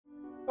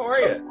How are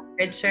you?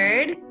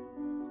 Richard.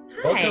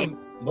 Hi.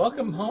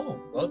 Welcome home.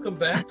 Welcome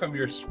back from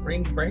your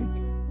spring break.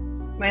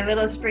 My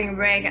little spring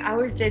break. I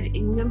always did.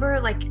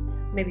 Remember, like,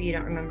 maybe you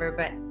don't remember,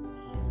 but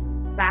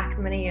back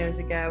many years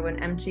ago when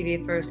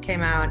MTV first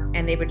came out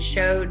and they would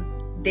show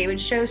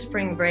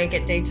spring break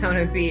at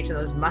Daytona Beach,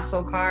 those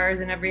muscle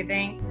cars and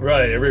everything.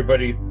 Right.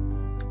 Everybody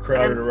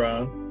crowded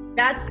around.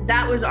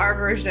 That was our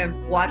version of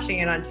watching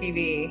it on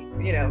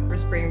TV, for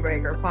spring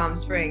break or Palm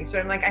Springs.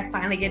 But I'm like, I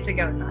finally get to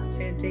go, not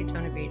to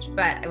Daytona Beach,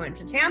 but I went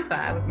to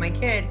Tampa with my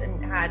kids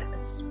and had a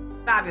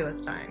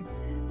fabulous time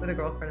with a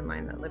girlfriend of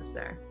mine that lives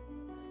there.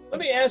 Let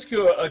me ask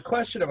you a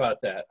question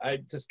about that. I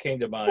just came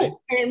to mind.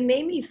 And it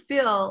made me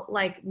feel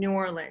like New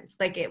Orleans.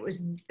 Like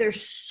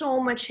there's so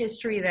much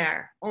history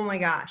there. Oh my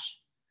gosh.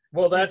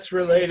 Well, that's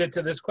related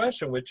to this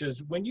question, which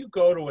is when you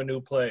go to a new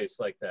place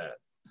like that,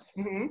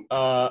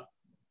 Mm-hmm.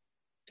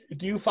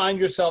 Do you find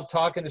yourself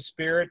talking to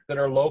spirit that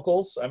are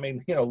locals? I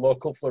mean,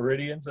 local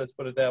Floridians, let's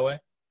put it that way.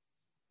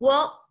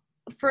 Well,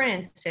 for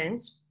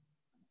instance,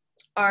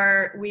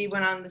 we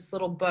went on this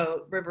little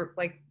boat, river,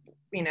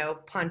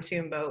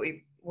 pontoon boat,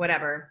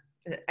 whatever.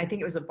 I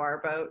think it was a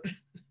bar boat.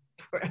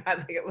 I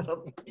think a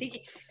little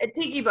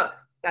tiki boat.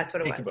 That's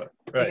what it was. Boat.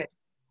 Right.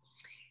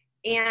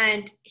 Okay.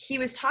 And he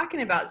was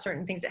talking about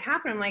certain things that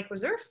happened. I'm like, was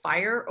there a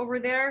fire over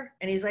there?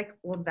 And he's like,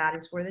 well, that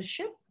is where the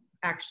ship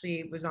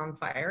actually was on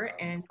fire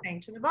and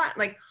sank to the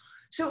bottom.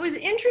 So it was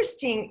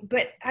interesting,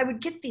 but I would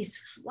get these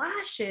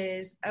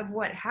flashes of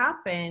what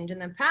happened in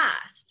the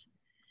past,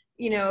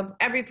 of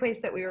every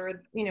place that we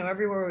were,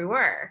 everywhere we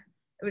were.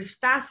 It was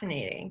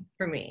fascinating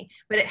for me,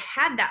 but it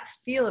had that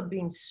feel of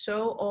being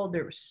so old.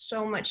 There was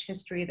so much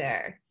history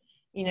there.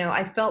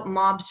 I felt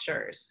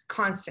mobsters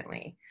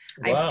constantly.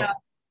 Wow.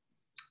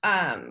 I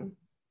felt,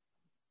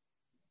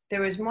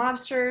 there was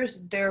mobsters,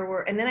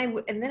 and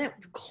then it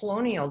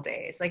colonial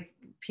days, like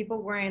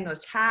people wearing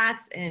those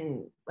hats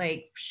and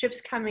like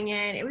ships coming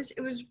in. It was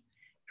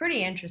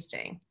pretty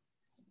interesting.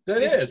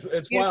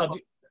 It's wild.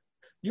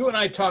 You and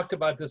I talked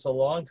about this a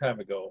long time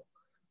ago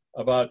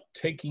about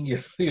taking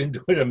you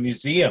into a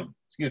museum,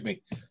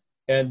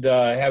 and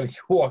having you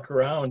walk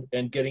around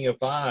and getting a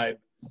vibe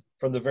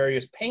from the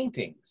various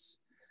paintings,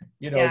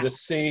 to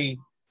see,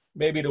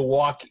 maybe to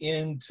walk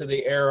into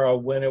the era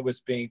when it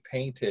was being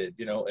painted,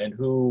 and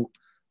who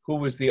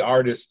was the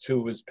artist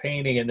who was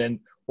painting, and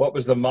then what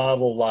was the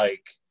model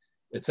like,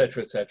 et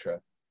cetera, et cetera.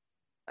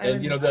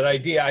 And, that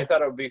idea, I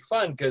thought it would be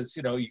fun because,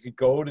 you could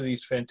go to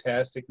these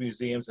fantastic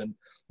museums and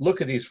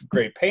look at these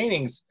great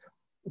paintings,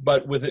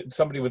 but with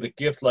somebody with a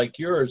gift like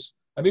yours.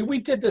 I mean, we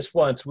did this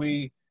once.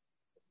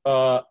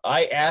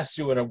 I asked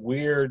you in a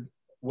weird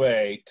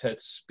way to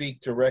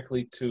speak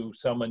directly to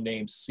someone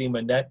named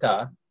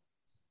Simonetta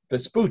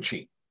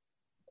Vespucci,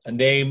 a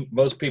name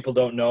most people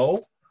don't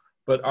know,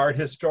 but art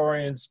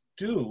historians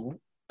do.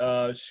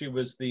 She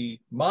was the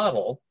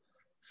model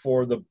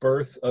for The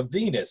Birth of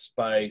Venus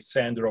by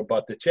Sandro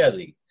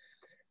Botticelli.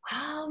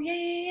 Oh,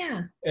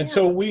 yeah. And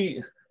so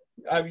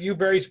you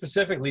very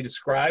specifically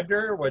described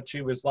her, what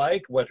she was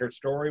like, what her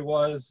story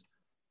was.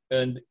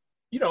 And,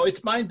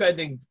 it's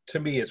mind-bending to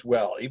me as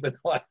well, even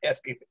though I'm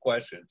asking the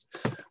questions.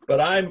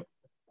 But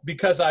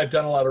because I've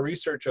done a lot of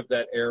research of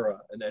that era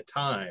and that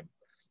time,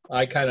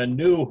 I kind of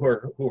knew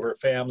who her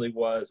family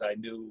was. I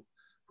knew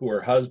who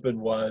her husband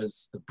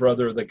was, the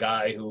brother of the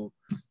guy who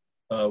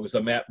was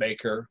a map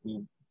maker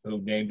who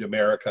named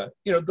America.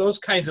 Those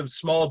kinds of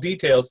small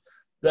details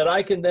that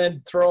I can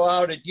then throw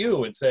out at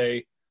you and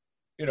say,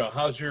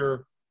 how's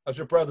your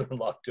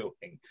brother-in-law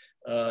doing?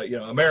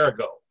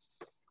 Amerigo.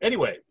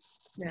 Anyway.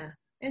 Yeah,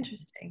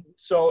 interesting.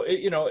 So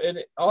and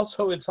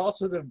it's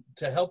also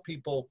to help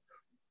people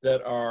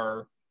that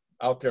are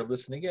out there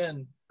listening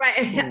in.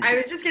 Right. I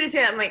was just going to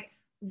say that. I'm like,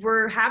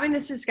 we're having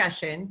this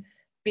discussion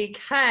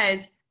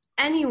because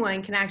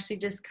anyone can actually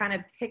just kind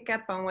of pick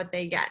up on what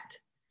they get.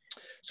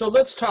 So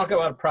let's talk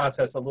about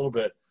process a little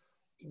bit.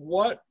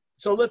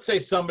 So let's say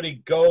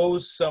somebody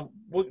goes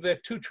there are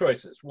two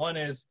choices. One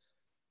is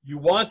you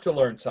want to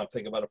learn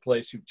something about a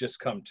place you've just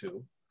come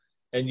to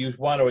and you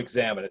want to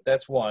examine it.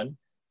 That's one.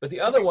 But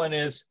the other one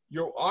is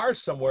you are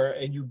somewhere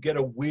and you get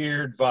a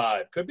weird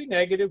vibe. Could be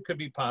negative, could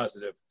be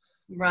positive.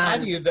 Right. How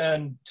do you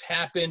then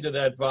tap into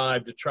that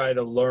vibe to try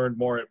to learn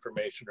more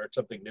information or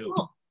something new?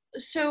 Cool.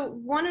 So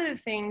one of the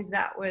things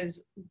that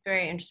was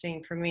very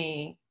interesting for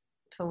me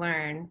to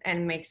learn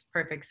and makes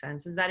perfect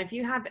sense is that if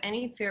you have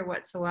any fear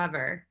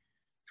whatsoever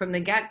from the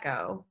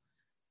get-go,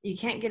 you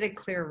can't get a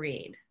clear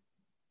read.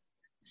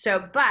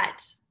 So,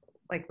 but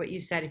like what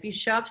you said, if you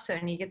show up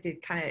and you get the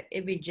kind of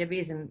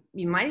ibby-jibbies and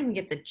you might even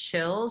get the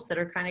chills that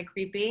are kind of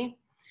creepy,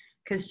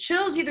 because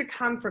chills either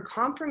come for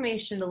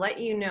confirmation to let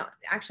you know,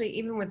 actually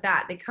even with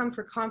that, they come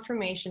for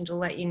confirmation to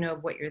let you know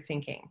what you're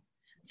thinking.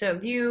 So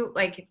if you,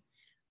 like,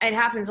 it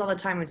happens all the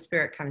time when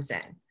spirit comes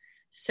in.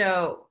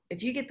 So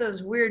if you get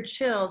those weird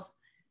chills,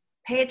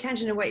 pay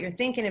attention to what you're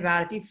thinking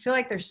about. If you feel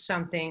like there's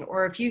something,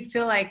 or if you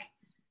feel like,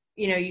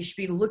 you should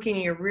be looking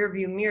in your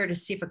rearview mirror to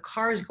see if a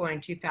car is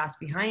going too fast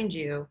behind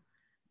you,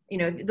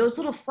 those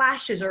little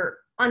flashes are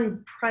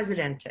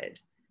unprecedented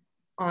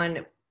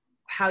on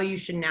how you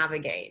should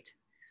navigate.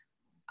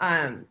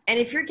 And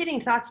if you're getting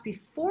thoughts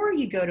before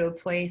you go to a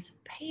place,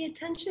 pay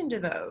attention to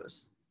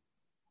those.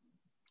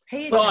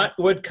 Well,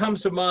 what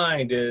comes to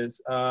mind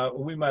is,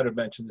 we might have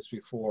mentioned this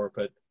before,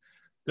 but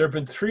there have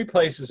been 3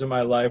 places in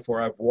my life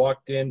where I've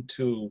walked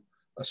into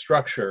a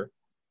structure,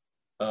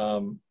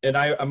 and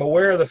I'm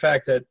aware of the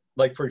fact that,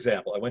 like, for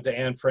example, I went to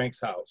Anne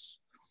Frank's house,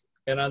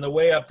 and on the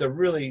way up the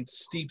really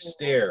steep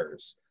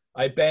stairs,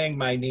 I banged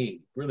my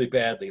knee really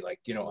badly, like,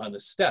 on the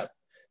step.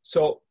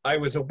 So I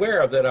was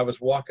aware of that. I was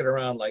walking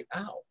around like,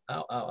 ow,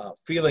 ow, ow, ow,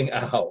 feeling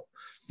ow.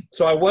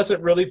 So I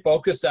wasn't really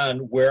focused on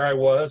where I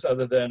was,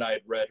 other than I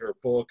had read her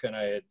book and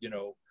I had,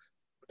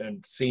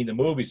 and seen the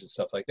movies and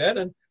stuff like that.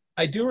 And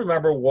I do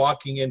remember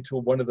walking into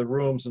one of the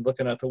rooms and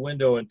looking out the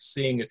window and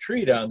seeing a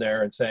tree down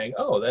there and saying,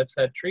 oh, that's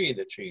that tree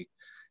that she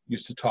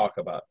used to talk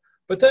about.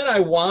 But then I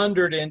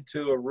wandered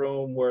into a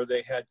room where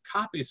they had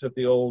copies of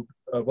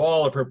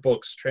all of her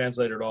books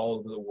translated all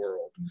over the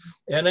world.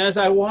 And as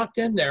I walked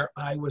in there,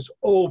 I was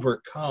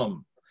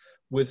overcome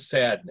with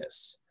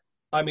sadness.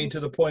 I mean, to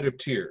the point of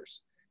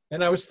tears.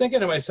 And I was thinking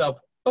to myself,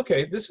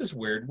 okay, this is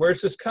weird.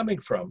 Where's this coming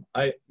from?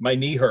 My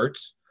knee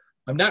hurts.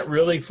 I'm not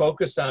really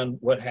focused on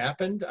what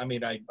happened. I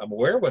mean, I'm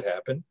aware of what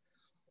happened.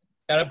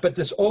 But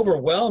this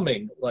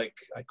overwhelming, like,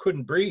 I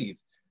couldn't breathe.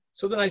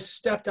 So then I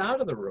stepped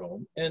out of the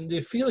room and the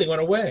feeling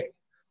went away.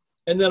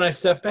 And then I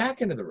stepped back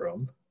into the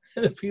room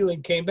and the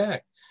feeling came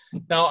back.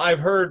 Now,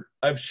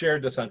 I've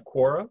shared this on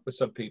Quora with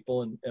some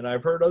people, and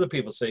I've heard other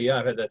people say, yeah,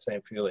 I've had that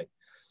same feeling.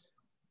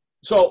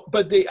 So,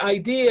 but the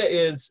idea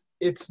is,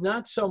 it's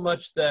not so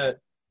much that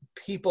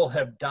people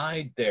have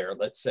died there,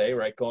 let's say,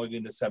 right, going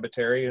into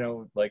cemetery,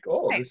 like,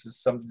 oh, right. This is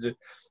something.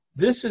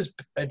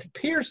 It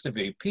appears to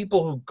be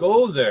people who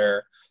go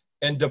there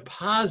and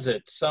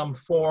deposit some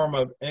form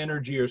of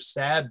energy or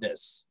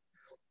sadness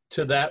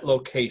to that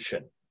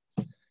location.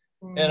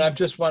 And I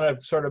just want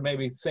to sort of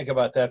maybe think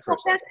about that for a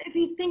second. If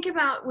you think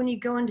about when you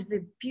go into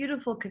the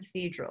beautiful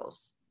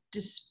cathedrals,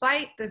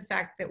 despite the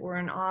fact that we're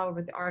in awe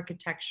with the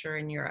architecture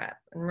in Europe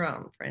and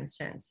Rome, for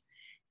instance,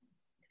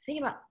 think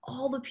about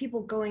all the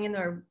people going in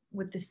there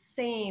with the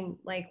same,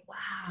 like,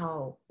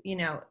 wow,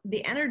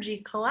 the energy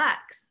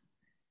collects.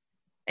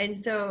 And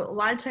so a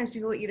lot of times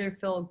people either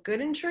feel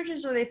good in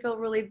churches or they feel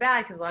really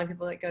bad, because a lot of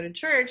people that go to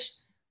church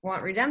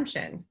want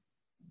redemption,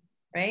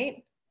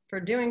 right? For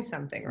doing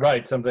something wrong.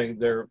 Right, something,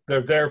 they're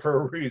there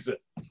for a reason.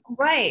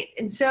 Right.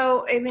 And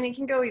so, I mean, it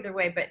can go either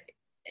way, but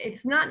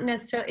it's not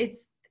necessarily,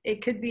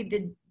 it could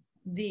be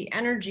the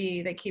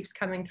energy that keeps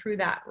coming through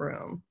that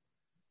room.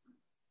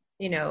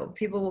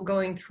 People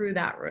going through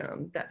that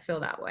room that feel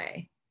that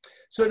way.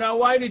 So now,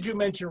 why did you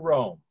mention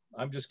Rome?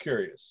 I'm just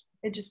curious.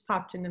 It just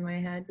popped into my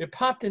head. It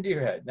popped into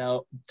your head.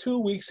 Now, 2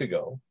 weeks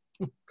ago,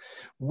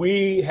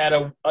 we had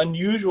an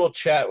unusual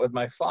chat with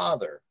my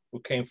father, who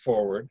came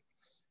forward,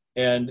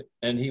 and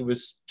he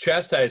was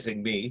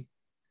chastising me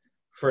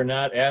for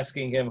not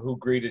asking him who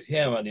greeted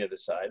him on the other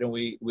side. And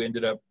we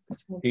ended up,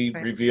 he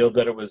revealed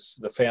that it was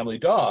the family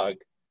dog.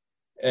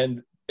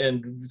 And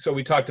so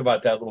we talked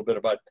about that a little bit,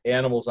 about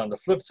animals on the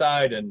flip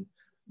side and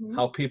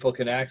how people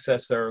can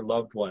access their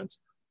loved ones.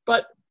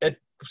 But at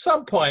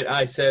some point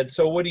I said,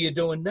 so what are you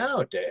doing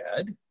now,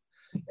 Dad?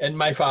 And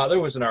my father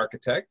was an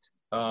architect,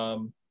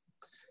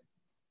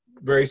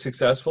 very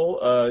successful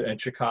in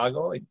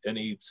Chicago. And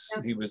he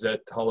was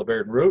at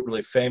Hullabaird and Root,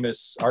 really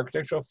famous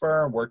architectural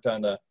firm, worked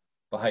on the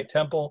Baha'i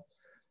Temple,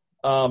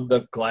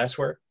 the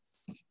glassware.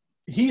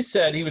 He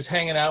said he was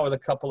hanging out with a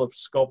couple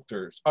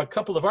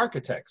of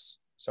architects,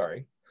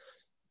 sorry.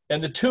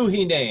 And the 2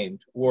 he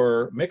named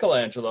were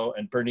Michelangelo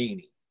and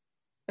Bernini.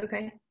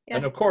 Okay. Yeah.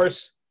 And of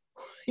course,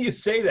 you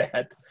say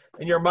that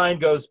and your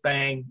mind goes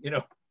bang,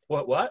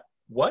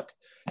 what?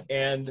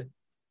 And,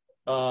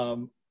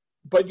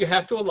 but you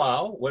have to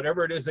allow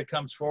whatever it is that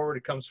comes forward,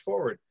 it comes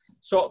forward.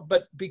 So,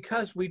 but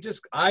because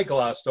I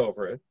glossed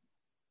over it,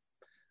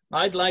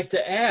 I'd like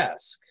to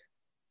ask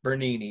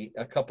Bernini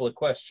a couple of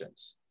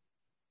questions.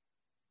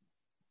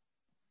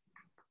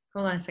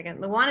 Hold on a second.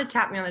 Luana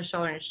tapped me on the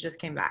shoulder and she just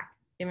came back.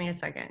 Give me a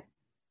second.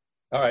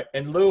 All right.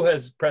 And Lou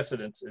has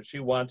precedence. If she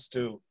wants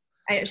to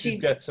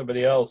get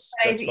somebody else,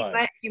 that's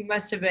fine. You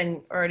must have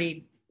been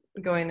already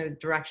going the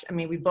direction. I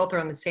mean, we both are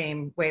on the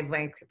same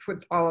wavelength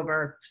with all of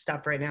our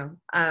stuff right now.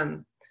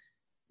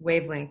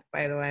 Wavelength,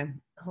 by the way.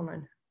 Hold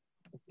on.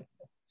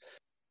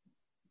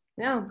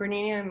 No,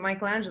 Bernini and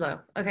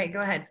Michelangelo. Okay,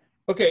 go ahead.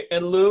 Okay.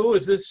 And Lou,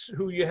 is this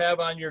who you have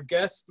on your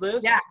guest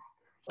list? Yeah.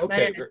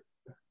 Okay.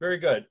 Very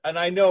good. And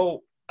I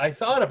know I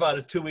thought about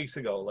it 2 weeks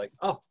ago, like,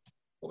 oh,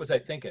 what was I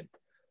thinking?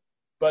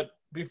 But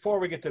before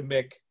we get to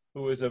Mick,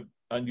 who is an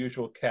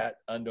unusual cat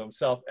unto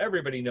himself,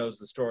 everybody knows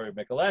the story of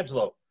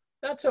Michelangelo.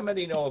 Not so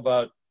many know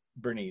about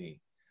Bernini.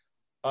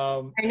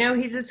 I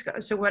know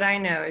so what I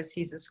know is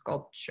he's a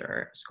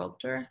sculptor.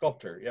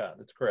 Sculptor, yeah,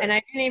 that's correct. And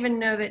I didn't even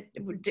know that,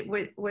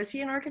 was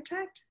he an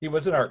architect? He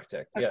was an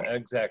architect, okay. Yeah,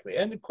 exactly.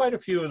 And quite a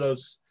few of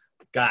those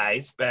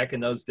guys back in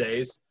those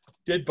days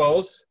did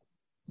both,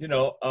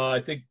 I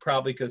think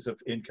probably because of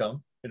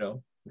income,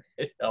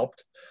 it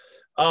helped.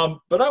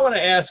 But I want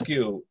to ask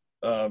you,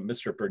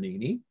 Mr.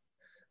 Bernini,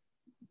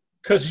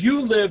 because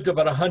you lived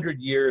about 100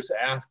 years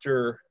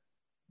after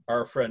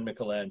our friend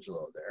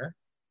Michelangelo there.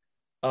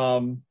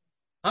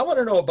 I want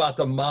to know about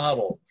the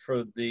model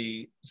for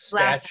the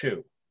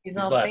statue. He's He's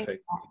all laughing.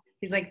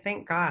 He's like,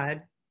 thank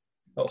God.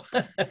 Oh,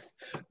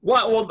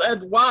 why? Well,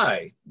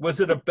 why? Was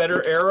it a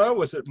better era?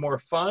 Was it more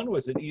fun?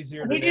 Was it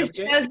easier to navigate? He just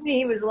shows me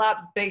he was a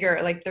lot bigger.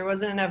 Like there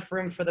wasn't enough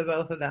room for the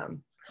both of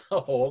them.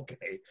 Oh,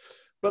 okay.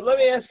 But let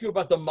me ask you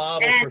about the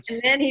model. And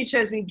then he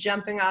shows me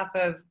jumping off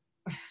of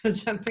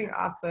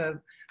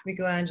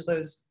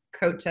Michelangelo's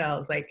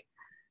coattails. Like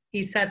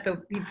he paved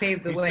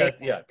the way.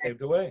 Paved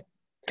the way.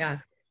 Yeah.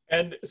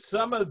 And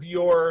some of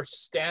your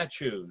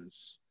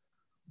statues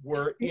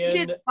were You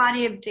did the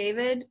body of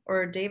David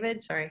or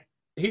David? Sorry.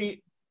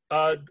 I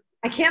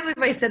can't believe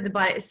I said the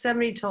body.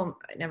 Somebody told.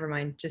 Never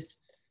mind.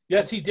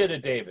 Yes, he did a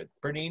David.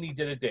 Bernini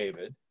did a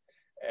David,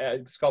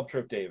 sculpture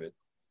of David.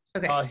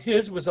 Okay.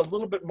 His was a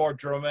little bit more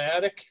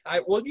dramatic.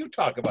 Well, you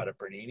talk about it,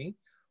 Bernini.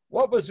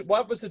 What was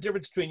the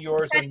difference between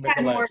yours and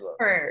Michelangelo's? More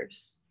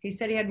curves. He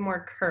said he had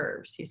more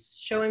curves. He's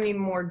showing me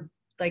more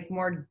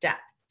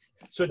depth.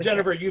 So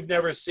Jennifer, you've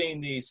never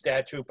seen the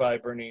statue by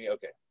Bernini?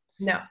 Okay.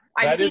 No,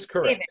 that is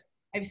correct. David.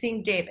 I've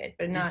seen David,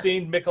 but not. You've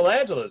seen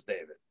Michelangelo's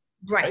David,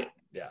 right?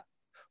 Yeah.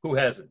 Who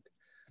hasn't?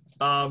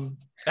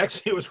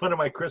 Actually, it was one of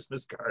my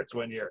Christmas cards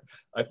one year.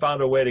 I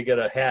found a way to get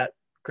a hat,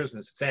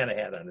 Christmas Santa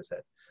hat on his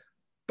head.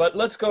 But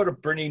let's go to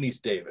Bernini's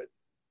David.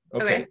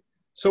 Okay.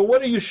 So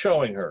what are you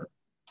showing her?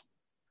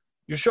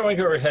 You're showing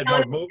her it had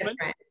more movement?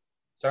 Different.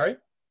 Sorry?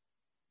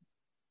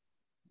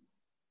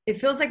 It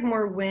feels like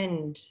more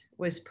wind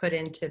was put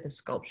into the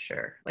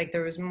sculpture. Like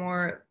there was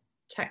more,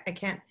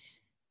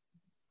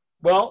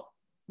 Well,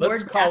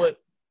 let's call it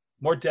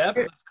more depth.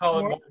 Let's call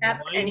it more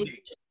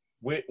windy.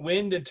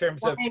 Wind in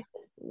terms of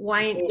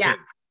wind, yeah,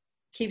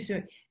 keeps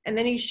moving. And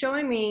then he's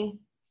showing me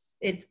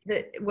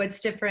what's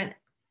different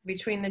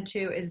between the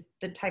two is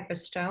the type of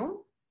stone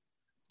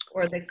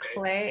or the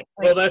clay.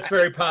 Well, that's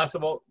very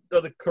possible.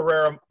 The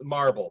Carrara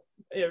marble.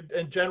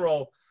 In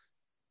general,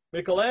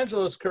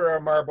 Michelangelo's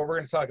Carrara marble, we're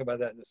going to talk about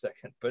that in a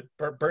second, but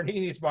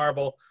Bernini's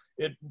marble,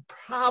 it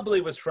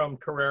probably was from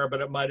Carrara,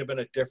 but it might have been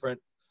a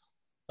different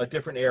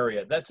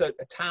area. That's a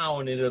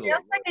town in Italy. It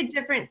feels like a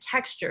different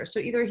texture. So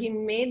either he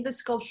made the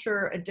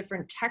sculpture a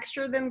different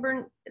texture than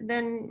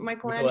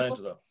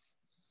Michelangelo.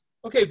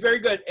 Okay, very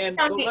good. And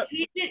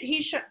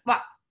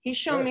he's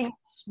shown me how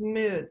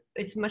smooth.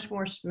 It's much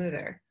more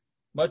smoother.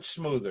 Much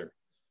smoother.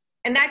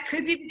 And that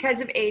could be because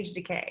of age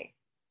decay.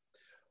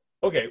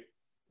 Okay,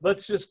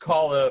 let's just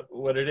call it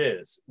what it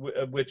is,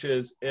 which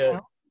is,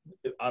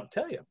 I'll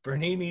tell you,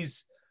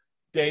 Bernini's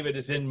David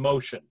is in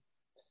motion.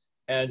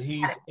 And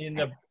he's in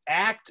the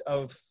act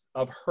of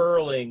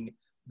hurling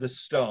the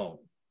stone.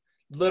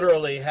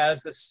 Literally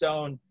has the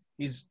stone,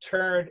 he's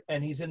turned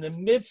and he's in the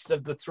midst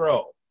of the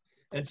throw.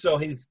 And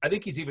so I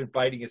think he's even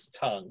biting his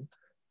tongue.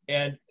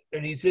 And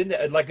he's in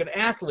like an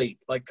athlete,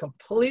 like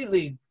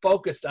completely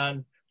focused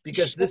on,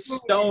 because this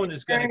stone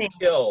is going to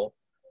kill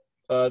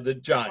the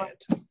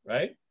giant,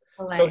 right?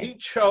 So he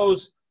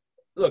chose,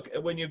 look,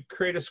 when you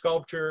create a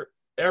sculpture,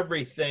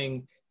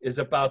 everything is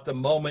about the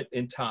moment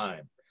in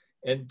time.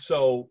 And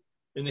so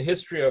in the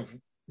history of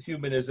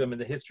humanism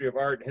and the history of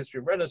art and history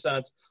of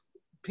Renaissance,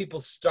 people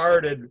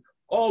started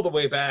all the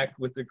way back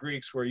with the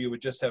Greeks, where you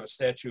would just have a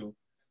statue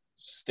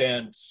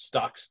stand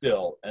stock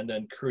still and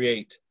then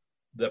create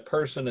the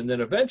person. And then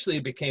eventually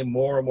it became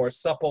more and more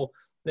supple.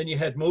 Then you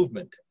had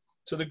movement.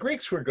 So the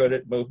Greeks were good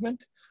at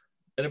movement,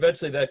 and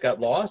eventually that got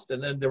lost.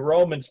 And then the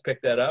Romans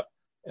picked that up,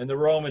 and the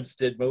Romans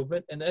did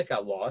movement, and that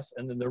got lost.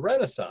 And then the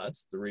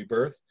Renaissance, the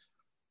rebirth,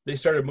 they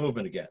started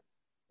movement again.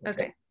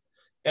 Okay.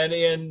 And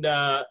in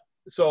the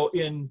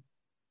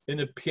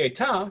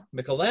Pietà,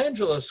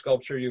 Michelangelo's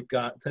sculpture, you've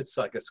got, it's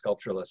like a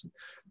sculpture lesson.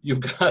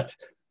 You've got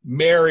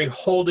Mary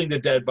holding the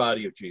dead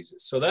body of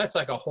Jesus. So that's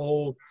like a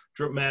whole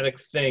dramatic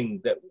thing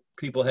that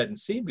people hadn't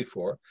seen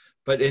before.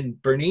 But in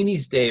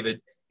Bernini's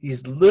David,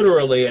 he's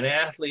literally an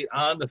athlete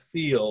on the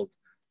field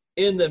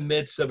in the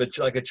midst of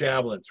like a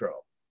javelin throw.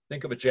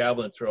 Think of a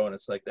javelin throw, and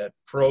it's like that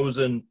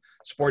frozen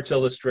Sports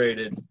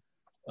Illustrated,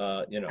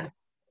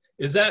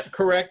 Is that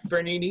correct,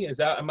 Bernini?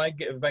 Have I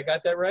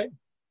got that right?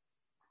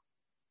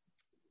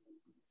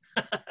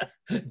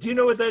 Do you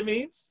know what that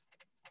means?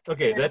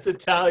 Okay, that's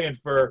Italian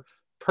for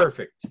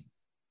perfect.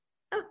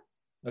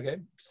 Okay,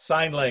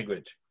 sign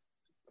language.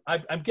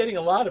 I'm getting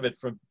a lot of it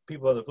from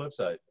people on the flip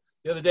side.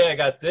 The other day I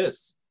got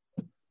this,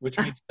 which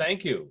means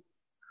thank you.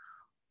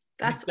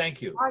 That's thank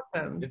you.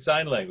 Awesome. It's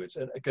sign language,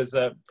 because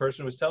that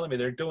person was telling me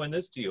they're doing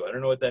this to you. I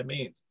don't know what that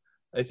means.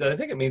 I said, I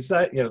think it means,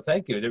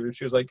 thank you.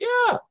 She was like,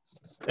 yeah.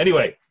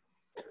 Anyway,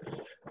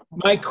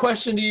 my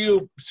question to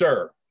you,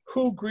 sir,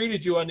 who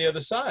greeted you on the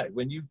other side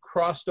when you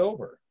crossed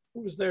over?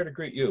 Who was there to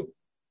greet you?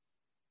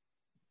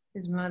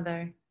 His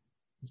mother.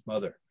 His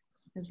mother.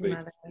 His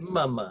mother.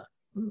 Mama.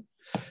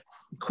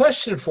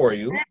 Question for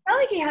you. And I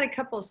felt like he had a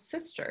couple of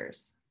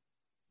sisters.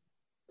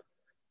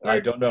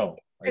 I don't know.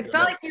 It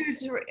felt like he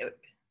was.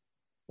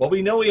 Well,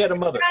 we know he had a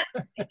mother.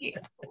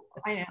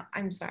 I know.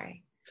 I'm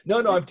sorry. No,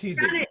 I'm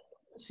teasing.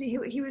 So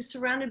he was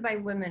surrounded by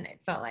women,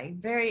 it felt like,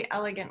 very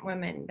elegant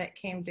women that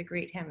came to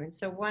greet him. And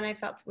so one I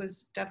felt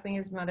was definitely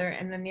his mother.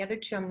 And then the other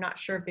two, I'm not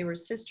sure if they were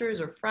sisters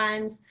or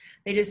friends.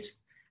 They just,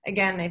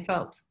 again, they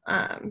felt,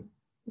 why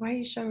are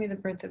you showing me the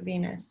birth of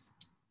Venus?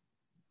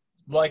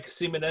 Like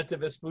Simonetta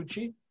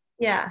Vespucci?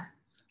 Yeah.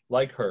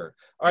 Like her.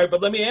 All right,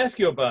 but let me ask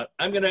you about,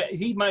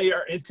 he might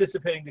are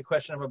anticipating the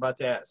question I'm about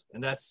to ask.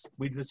 And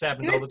this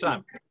happens all the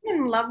time.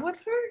 In love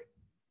with her?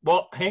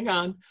 Well, hang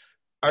on.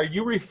 Are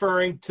you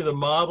referring to the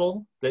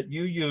model that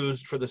you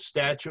used for the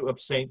statue of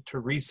Saint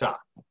Teresa?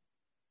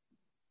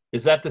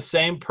 Is that the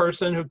same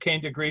person who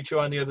came to greet you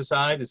on the other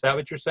side? Is that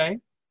what you're saying?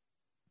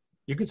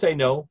 You could say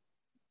no.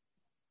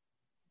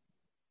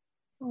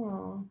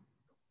 Oh,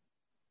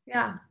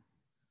 yeah.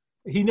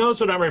 He knows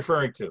what I'm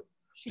referring to.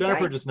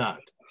 Jennifer does not.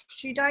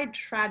 She died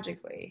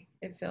tragically,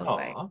 it feels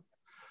like.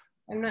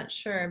 I'm not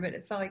sure, but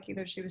it felt like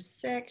either she was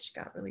sick, she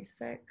got really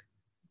sick.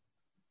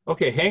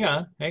 Okay, hang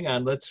on.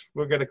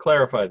 We're going to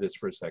clarify this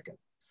for a second.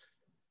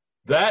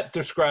 That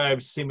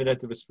describes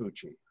Simonetta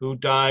Vespucci, who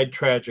died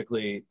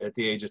tragically at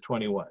the age of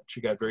 21.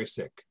 She got very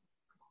sick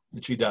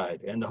and she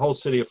died. And the whole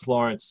city of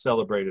Florence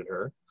celebrated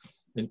her.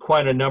 And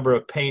quite a number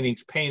of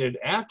paintings painted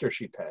after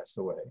she passed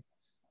away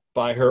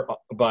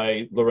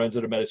by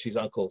Lorenzo de' Medici's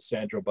uncle,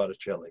 Sandro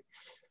Botticelli.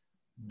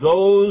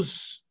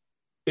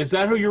 Is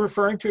that who you're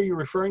referring to? Are you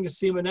referring to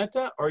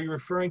Simonetta, or are you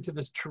referring to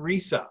this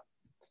Teresa?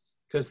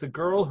 Because the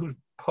girl who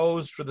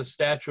posed for the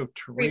statue of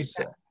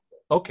Teresa.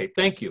 Okay,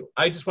 thank you.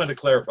 I just wanted to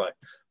clarify.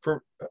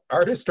 For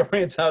art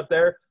historians out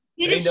there,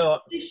 thank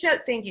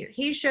you.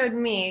 He showed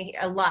me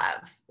a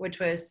love,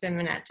 which was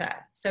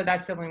Simonetta. So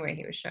that's the only way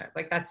he was shown.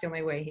 Like, that's the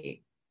only way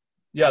he.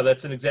 Yeah,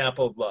 that's an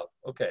example of love.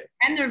 Okay.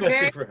 And they're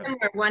very similar.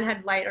 One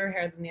had lighter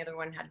hair than the other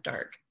one had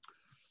dark.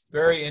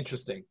 Very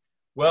interesting.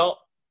 Well,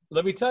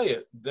 let me tell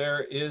you,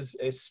 there is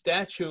a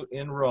statue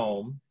in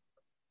Rome.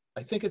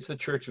 I think it's the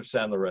Church of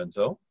San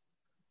Lorenzo.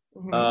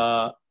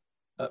 Mm-hmm.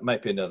 It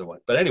might be another one.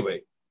 But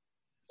anyway,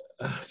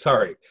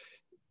 sorry.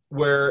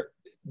 Where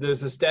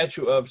there's a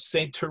statue of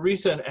Saint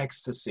Teresa in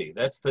Ecstasy.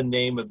 That's the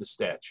name of the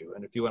statue.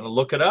 And if you want to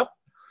look it up,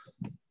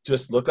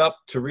 just look up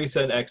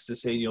Teresa in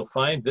Ecstasy. You'll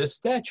find this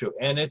statue.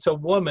 And it's a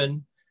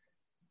woman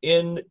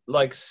in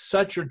like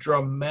such a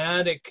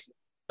dramatic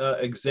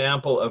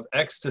example of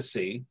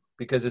ecstasy,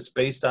 because it's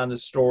based on the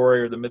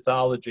story or the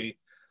mythology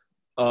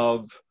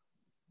of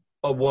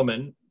a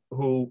woman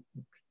who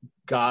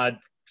God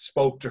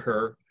spoke to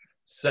her,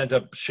 sent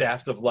a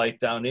shaft of light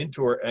down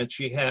into her, and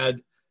she had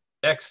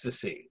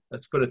ecstasy.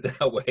 Let's put it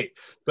that way.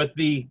 But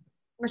it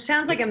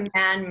sounds like a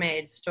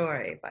man-made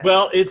story.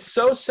 Well, it's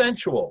so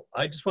sensual.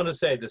 I just want to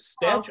say the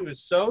statue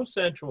is so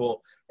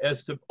sensual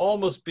as to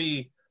almost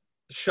be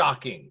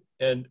shocking.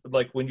 And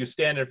like when you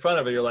stand in front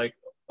of it, you're like,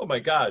 oh my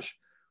gosh,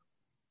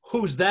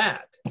 who's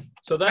that?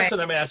 So that's what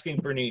I'm asking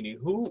Bernini.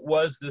 Who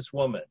was this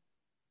woman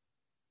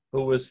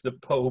who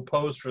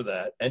posed for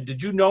that? And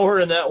did you know her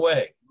in that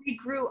way? We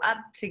grew up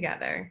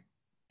together.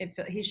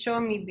 He's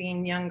showing me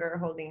being younger,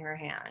 holding her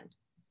hand.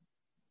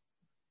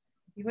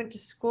 We went to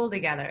school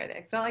together.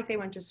 I felt like they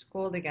went to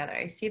school together.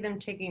 I see them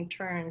taking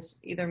turns,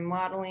 either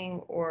modeling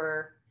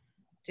or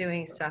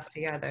doing stuff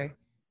together.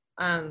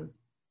 Was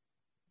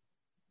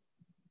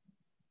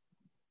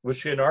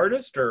she an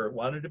artist or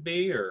wanted to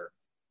be, or?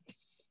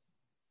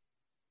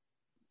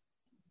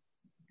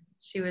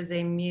 She was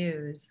a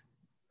muse.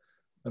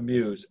 A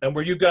muse. And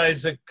were you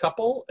guys a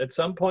couple at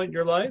some point in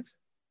your life?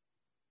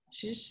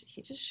 He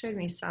just showed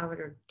me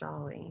Salvador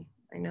Dali.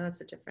 I know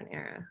that's a different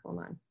era. Hold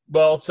on.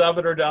 Well,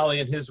 Salvador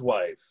Dali and his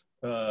wife.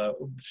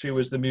 She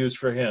was the muse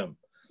for him.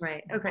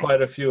 Right. Okay.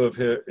 Quite a few of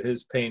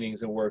his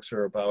paintings and works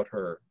are about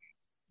her.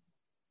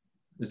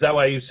 Is that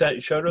why you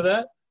showed her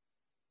that?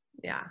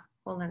 Yeah.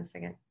 Hold on a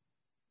second.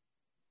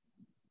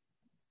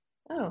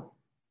 Oh.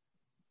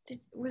 Do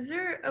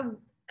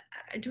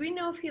we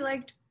know if he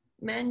liked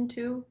men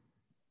too?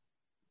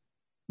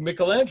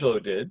 Michelangelo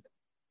did.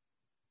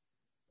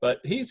 But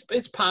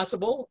it's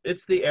possible.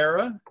 It's the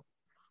era.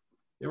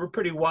 They were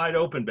pretty wide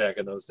open back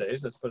in those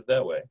days. Let's put it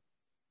that way.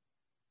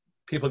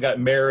 People got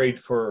married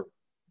for...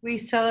 We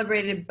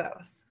celebrated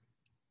both.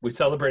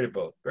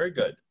 Very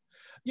good.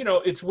 You know,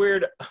 it's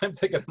weird. I'm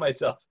thinking to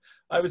myself,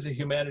 I was a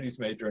humanities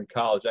major in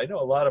college. I know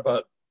a lot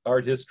about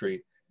art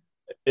history.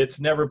 It's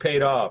never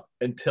paid off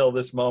until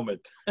this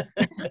moment.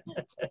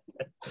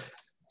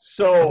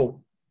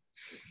 So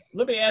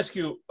let me ask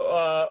you,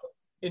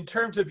 in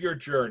terms of your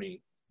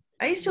journey.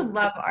 I used to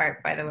love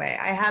art, by the way.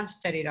 I have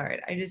studied art.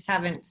 I just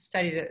haven't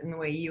studied it in the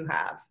way you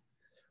have.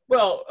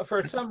 Well,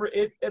 for some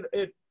reason,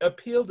 it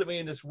appealed to me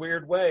in this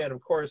weird way. And of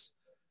course,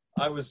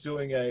 I was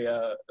doing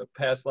a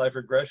past life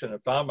regression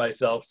and found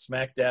myself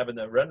smack dab in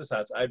the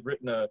Renaissance. I'd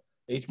written a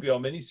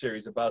HBO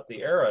miniseries about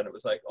the era, and it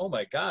was like, oh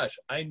my gosh,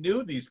 I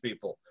knew these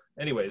people.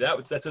 Anyway,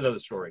 that's another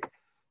story.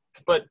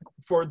 But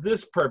for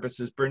this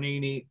purposes,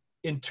 Bernini,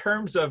 in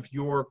terms of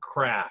your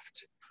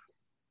craft,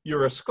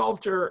 you're a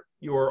sculptor.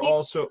 You're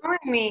also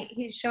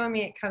he's showing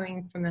me it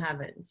coming from the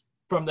heavens.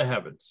 From the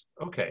heavens.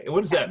 Okay.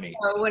 What does that mean?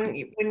 So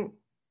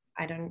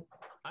I don't.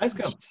 Eyes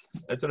come.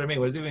 That's what I mean.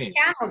 What does he mean?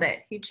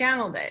 He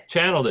channeled it.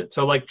 Channeled it.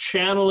 So like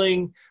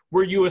channeling,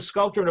 were you a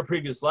sculptor in a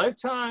previous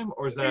lifetime,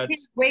 or is that? He'd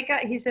wake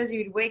up. He says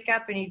he'd wake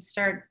up and he'd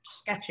start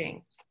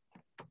sketching.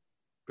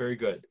 Very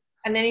good.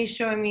 And then he's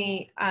showing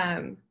me,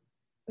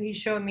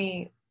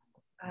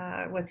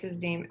 what's his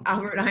name?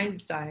 Albert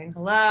Einstein.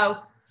 Hello,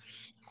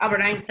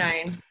 Albert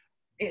Einstein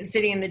is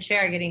sitting in the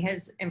chair getting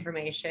his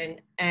information.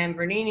 And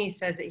Bernini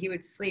says that he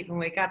would sleep and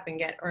wake up and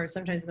get, or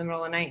sometimes in the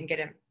middle of the night and get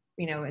him,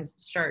 and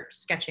start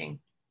sketching.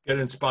 Get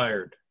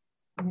inspired.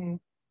 Mm-hmm.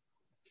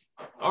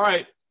 All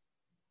right.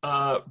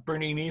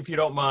 Bernini, if you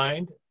don't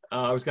mind,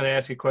 I was going to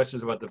ask you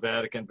questions about the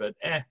Vatican, but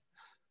and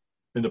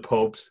the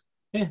popes.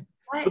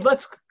 But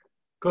let's,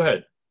 go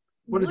ahead.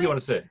 What does he want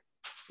to say?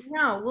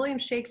 No, William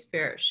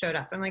Shakespeare showed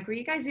up. I'm like, were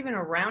you guys even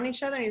around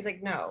each other? And he's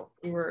like, no,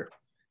 we were,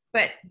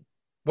 but.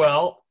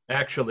 Well,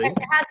 actually,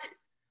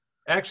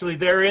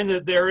 they're in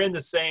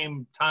the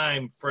same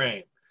time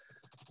frame.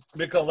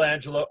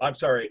 Michelangelo, I'm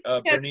sorry,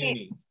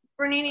 Bernini.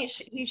 Bernini,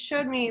 he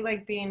showed me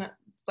like being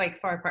like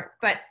far apart,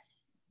 but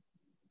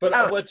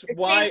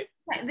why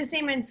the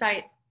same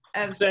insight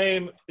of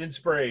same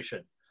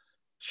inspiration,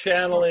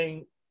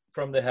 channeling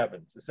from the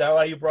heavens. Is that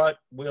why you brought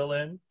Will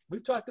in?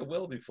 We've talked to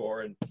Will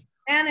before, and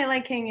they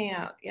like hanging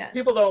out. Yes.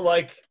 People don't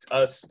like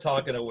us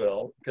talking to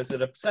Will because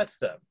it upsets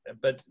them,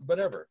 but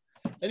whatever.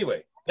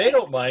 Anyway, they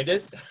don't mind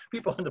it.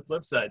 People on the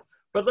flip side.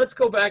 But let's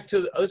go back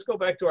to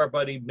our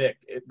buddy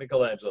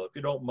Michelangelo, if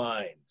you don't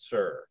mind,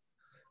 sir.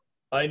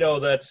 I know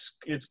most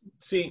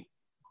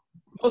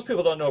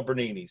people don't know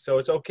Bernini, so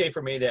it's okay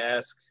for me to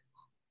ask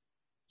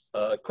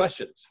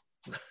questions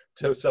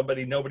to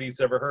somebody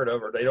nobody's ever heard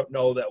of or they don't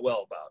know that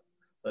well about,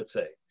 let's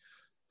say.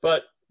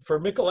 But for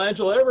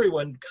Michelangelo,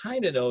 everyone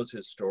kind of knows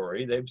his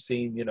story. They've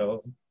seen,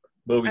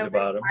 movies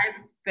about him. I've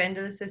been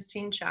to the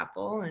Sistine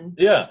Chapel and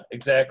yeah,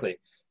 exactly.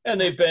 And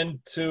they've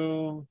been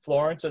to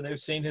Florence and they've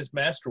seen his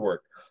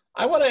masterwork.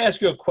 I want to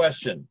ask you a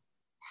question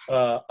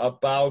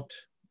about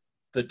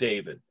the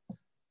David.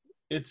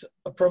 It's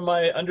from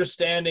my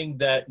understanding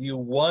that you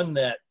won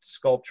that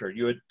sculpture.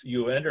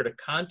 You entered a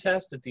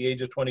contest at the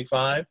age of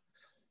 25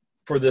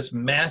 for this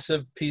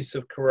massive piece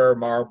of Carrara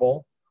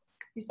marble.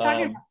 He's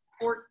talking about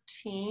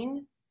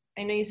 14.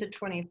 I know you said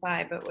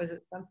 25, but was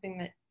it something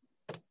that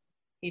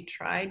he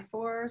tried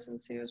for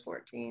since he was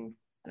 14?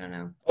 I don't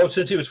know. Oh,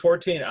 since he was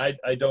 14,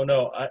 I don't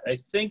know. I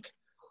think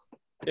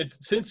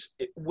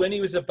when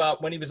he was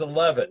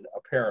 11,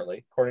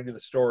 apparently, according to the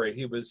story,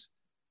 he was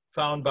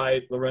found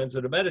by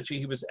Lorenzo de' Medici.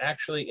 He was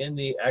actually in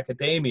the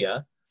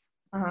Accademia,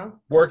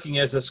 working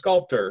as a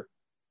sculptor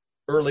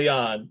early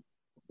on,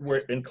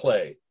 in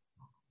clay.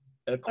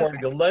 And according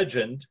to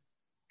legend,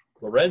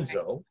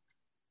 Lorenzo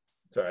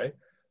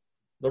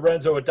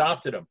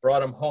adopted him,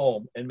 brought him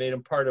home, and made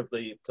him part of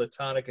the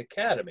Platonic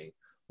Academy,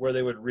 where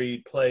they would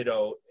read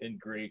Plato in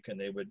Greek and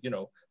they would,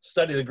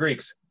 study the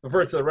Greeks, the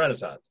birth of the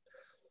Renaissance.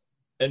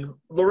 And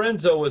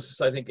Lorenzo was,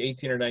 I think,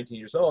 18 or 19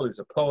 years old. He was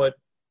a poet,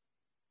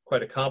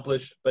 quite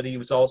accomplished, but he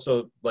was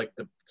also like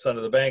the son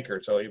of the banker,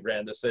 so he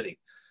ran the city.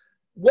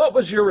 What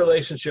was your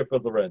relationship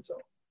with Lorenzo?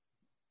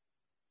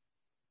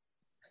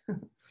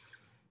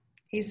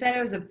 He said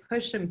it was a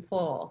push and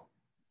pull.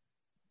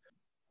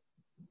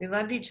 We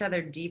loved each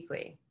other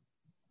deeply,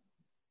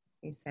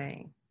 he's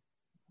saying.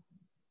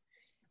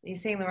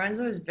 He's saying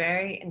Lorenzo was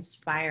very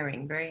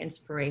inspiring, very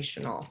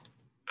inspirational.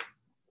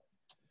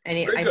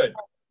 And very good.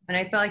 And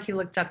I felt like he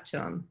looked up to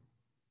him.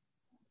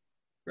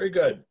 Very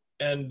good.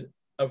 And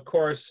of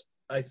course,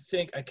 I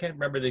can't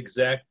remember the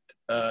exact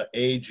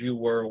age you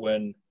were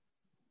when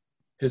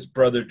his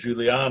brother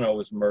Giuliano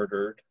was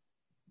murdered,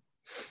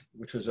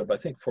 which was, I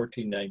think,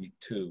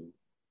 1492.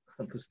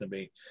 Listen to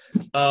me.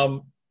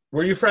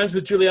 Were you friends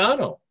with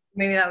Giuliano?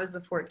 Maybe that was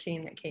the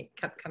 14 that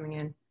kept coming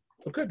in.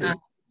 It could be.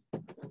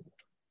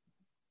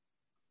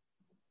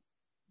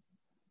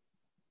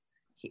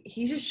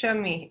 He just showed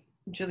me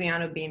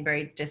Giuliano being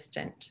very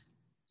distant.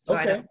 So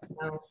okay. I don't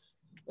know.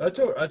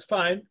 That's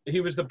fine.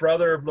 He was the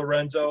brother of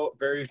Lorenzo,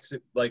 very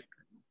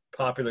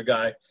popular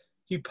guy.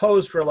 He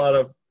posed for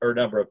a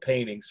number of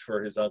paintings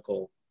for his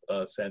uncle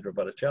Sandro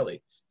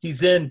Botticelli.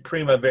 He's in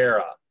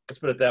Primavera. Let's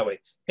put it that way.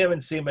 Him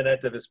and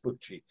Simonetta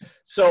Vespucci.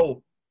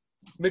 So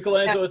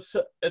Michelangelo,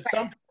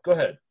 go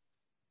ahead.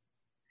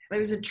 There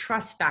was a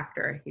trust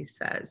factor, he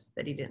says,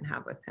 that he didn't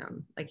have with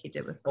him, like he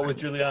did with. Oh, with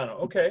Giuliano.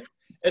 Okay.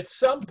 At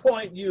some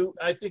point,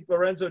 I think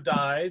Lorenzo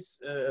dies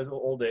at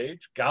old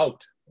age,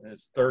 gout in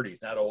his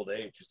 30s, not old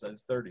age, he's in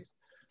his 30s.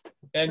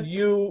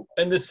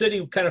 And the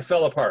city kind of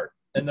fell apart,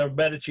 and the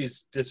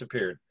Medicis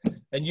disappeared.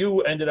 And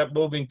you ended up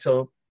moving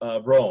to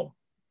Rome.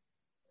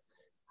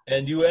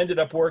 And you ended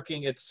up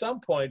working at some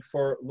point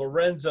for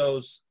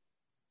Lorenzo's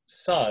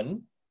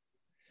son,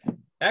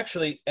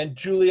 actually, and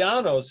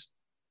Giuliano's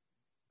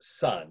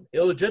son,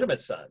 illegitimate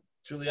son.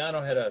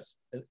 Giuliano had an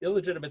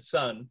illegitimate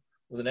son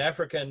with an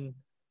African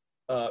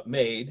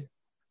maid.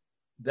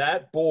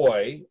 That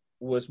boy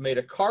was made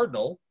a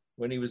cardinal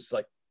when he was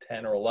like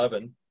 10 or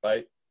 11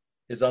 by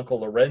his uncle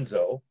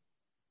Lorenzo,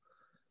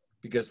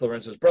 because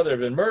Lorenzo's brother had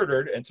been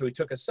murdered, and so he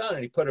took a son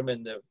and he put him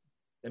in the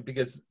and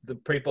because the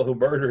people who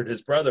murdered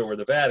his brother were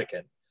the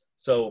Vatican.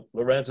 So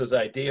Lorenzo's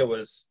idea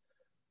was,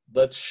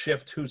 let's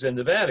shift who's in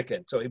the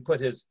Vatican. So he put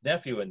his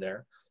nephew in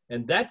there,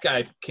 and that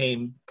guy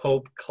became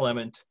Pope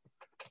Clement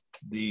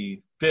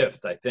the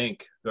Fifth, I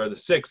think, or the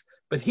Sixth.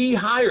 But he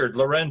hired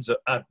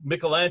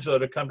Michelangelo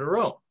to come to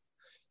Rome.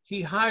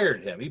 He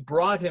hired him. He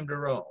brought him to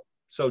Rome.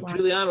 So wow.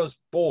 Giuliano's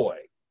boy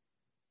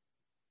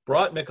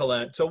brought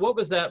Michelangelo. So what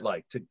was that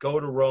like, to go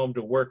to Rome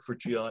to work for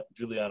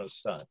Giuliano's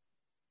son?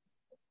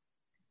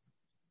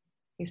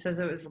 He says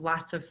it was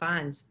lots of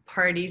fun.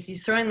 Parties.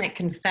 He's throwing like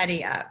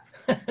confetti up.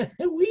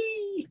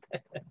 Wee!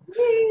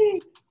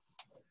 Wee!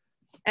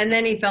 And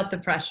then he felt the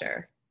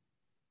pressure.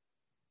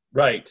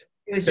 Right.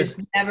 It was just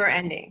never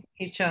ending.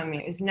 He's showing me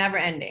it was never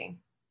ending.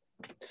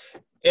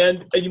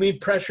 And you mean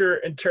pressure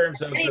in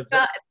terms of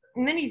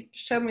and then he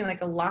showed me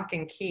like a lock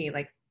and key.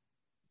 Like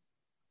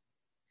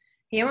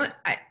he went,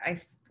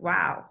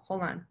 wow,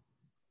 hold on.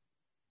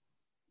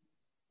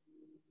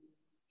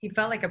 He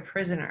felt like a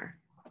prisoner.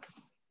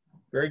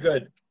 Very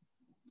good.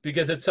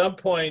 Because at some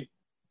point,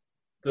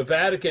 the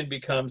Vatican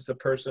becomes the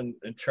person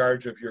in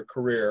charge of your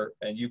career,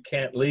 and you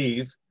can't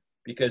leave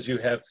because you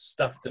have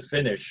stuff to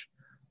finish.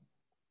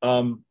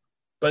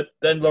 But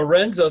then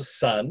Lorenzo's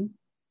son,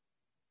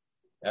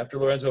 after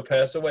Lorenzo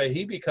passed away,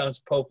 he becomes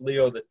Pope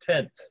Leo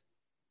X.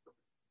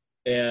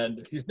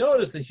 And he's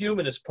known as the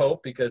humanist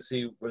pope because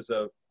he was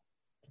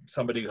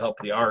somebody who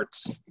helped the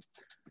arts.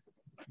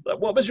 But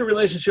what was your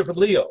relationship with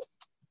Leo?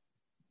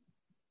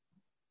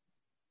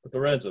 With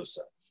Lorenzo's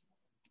son?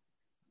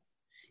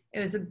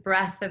 It was a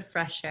breath of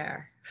fresh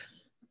air.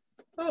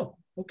 Oh,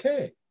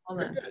 okay.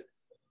 Hold on. Good.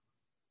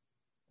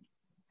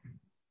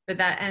 But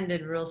that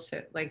ended real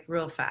soon, like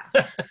real fast.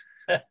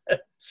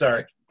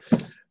 Sorry.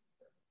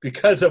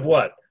 Because of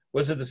what?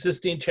 Was it the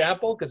Sistine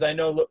Chapel? Because I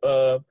know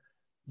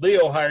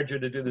Leo hired you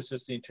to do the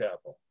Sistine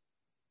Chapel.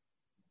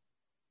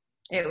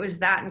 It was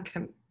that and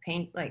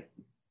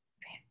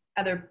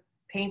other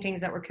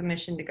paintings that were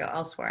commissioned to go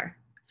elsewhere.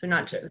 So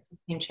not just the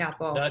Sistine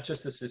Chapel. Not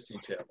just the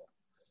Sistine Chapel.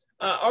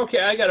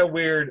 Okay, I got a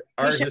weird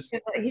artist.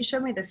 He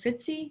showed me the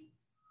Fitzy.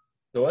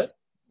 The what?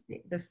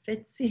 The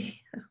Fitzy.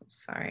 Oh,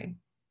 sorry.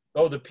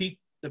 Oh,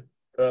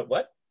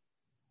 what?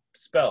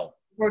 Spell.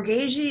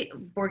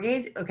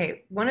 Borghese.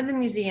 Okay, one of the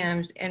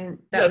museums and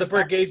the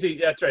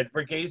Borghese. That's right.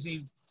 The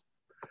Borghese.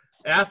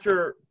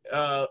 After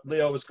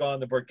Leo was gone,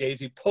 the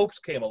Borghese popes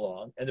came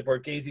along, and the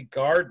Borghese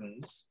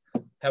Gardens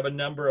have a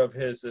number of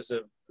his. There's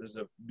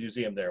a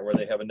museum there where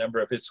they have a number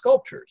of his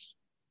sculptures.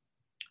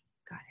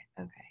 Got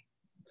it. Okay.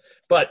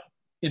 But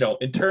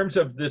in terms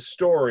of this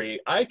story,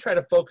 I try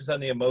to focus on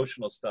the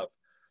emotional stuff.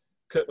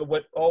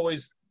 What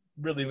always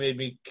really made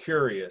me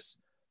curious.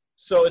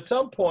 So at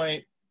some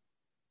point,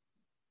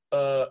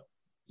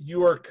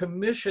 you are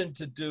commissioned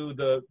to do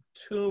the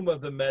Tomb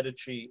of the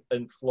Medici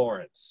in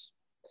Florence.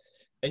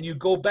 And you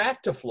go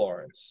back to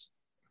Florence,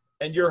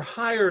 and you're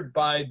hired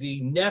by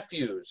the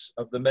nephews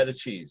of the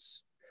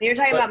Medicis. You're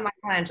talking about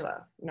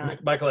Michelangelo.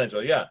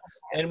 Michelangelo, yeah.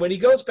 And when he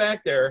goes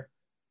back there,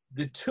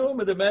 the Tomb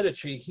of the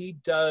Medici, he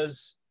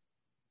does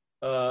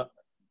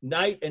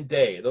night and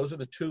day. Those are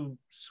the two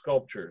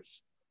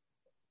sculptures.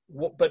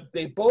 But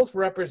they both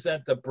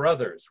represent the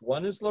brothers.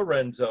 One is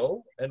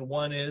Lorenzo, and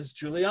one is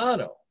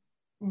Giuliano.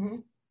 Mm-hmm.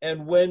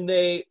 And when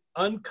they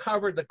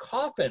uncovered the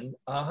coffin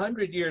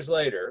 100 years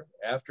later,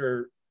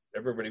 after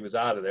everybody was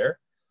out of there,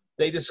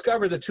 they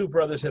discovered the two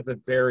brothers had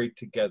been buried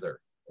together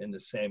in the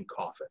same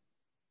coffin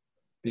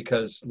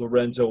because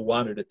Lorenzo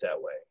wanted it that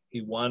way.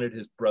 He wanted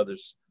his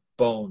brother's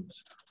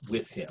bones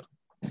with him.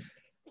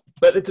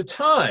 But at the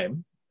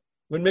time,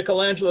 when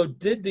Michelangelo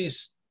did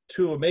these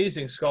two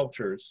amazing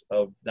sculptures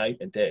of night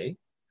and day,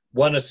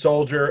 one a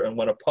soldier and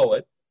one a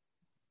poet,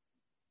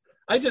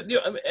 I'm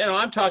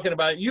talking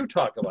about it, you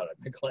talk about it,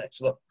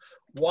 Michelangelo.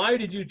 Why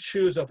did you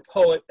choose a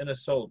poet and a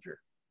soldier?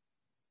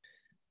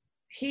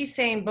 He's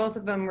saying both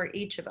of them were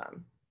each of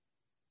them.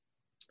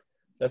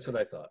 That's what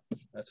I thought.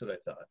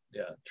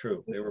 Yeah,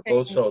 true. They were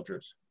both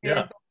soldiers. They were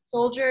both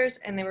soldiers,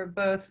 and they were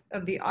both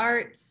of the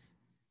arts,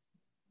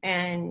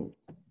 and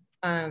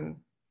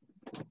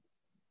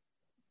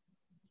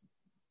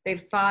they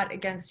fought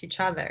against each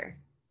other.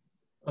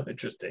 Oh,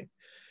 interesting.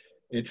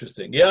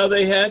 Yeah,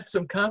 they had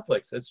some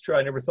conflicts. That's true.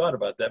 I never thought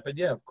about that, but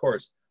yeah, of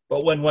course.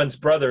 But when one's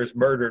brother is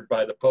murdered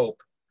by the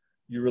Pope,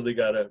 you really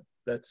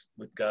that's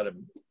what got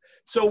him.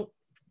 So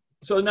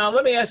now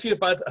let me ask you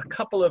about a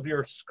couple of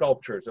your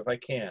sculptures, if I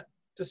can.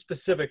 Just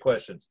specific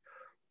questions.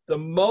 The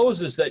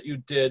Moses that you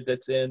did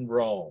that's in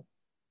Rome,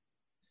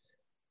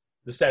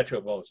 the statue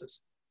of Moses,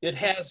 it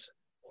has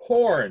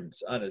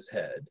horns on his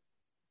head.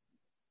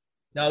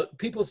 Now,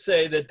 people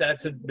say that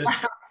that's a...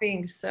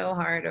 Laughing so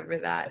hard over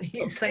that.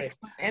 He's like,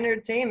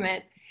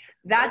 entertainment.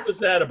 What was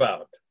that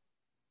about?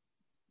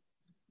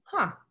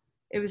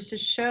 It was to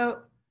show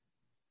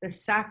the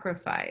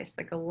sacrifice,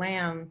 like a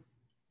lamb.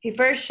 He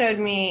first showed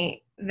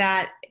me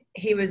that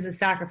he was the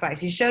sacrifice.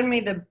 He showed me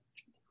the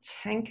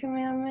 10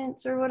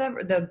 Commandments or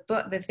whatever, the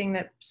book, the thing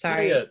that,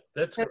 sorry. Yeah,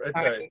 that's all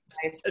right.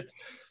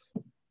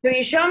 So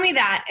he's showing me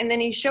that, and then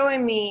he's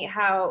showing me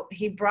how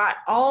he brought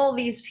all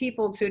these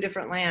people to a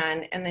different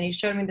land, and then he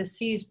showed me the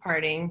seas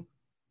parting.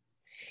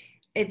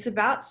 It's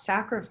about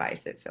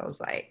sacrifice, it feels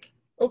like.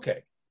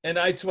 Okay. And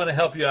I just want to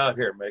help you out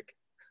here, Mick,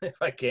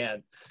 if I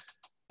can.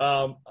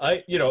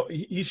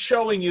 He's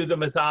showing you the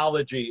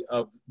mythology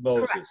of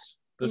Moses, Correct.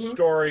 the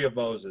story of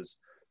Moses.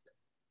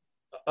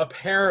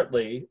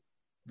 Apparently,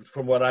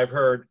 from what I've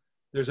heard,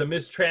 there's a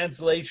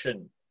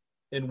mistranslation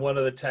in one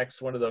of the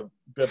texts, one of the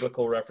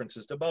biblical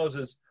references to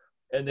Moses,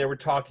 and they were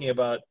talking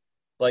about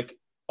like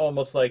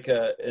almost like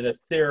an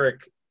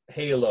etheric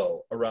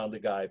halo around the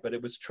guy, but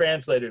it was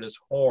translated as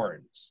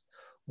horns,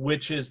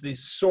 which is the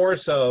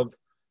source of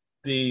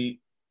the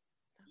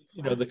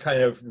the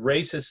kind of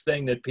racist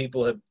thing that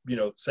people have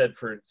said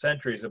for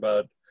centuries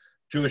about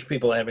Jewish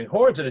people having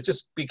horns, and it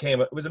just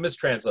it was a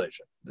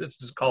mistranslation. Let's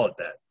just call it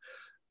that.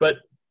 But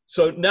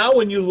so now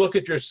when you look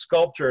at your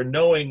sculpture,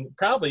 knowing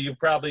you've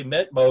probably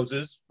met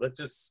Moses, let's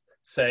just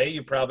say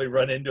you probably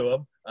run into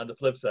him on the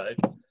flip side.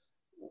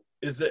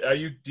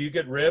 Do you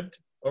get ribbed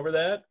over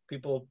that?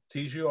 People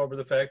tease you over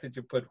the fact that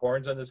you put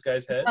horns on this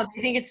guy's head? I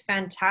think it's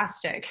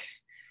fantastic.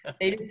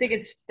 They just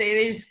think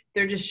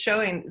they're just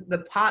showing the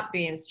pot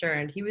being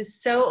stirred. He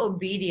was so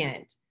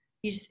obedient.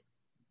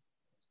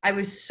 I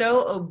was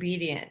so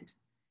obedient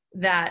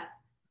that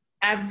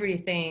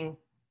everything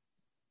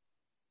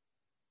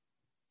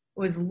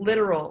was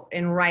literal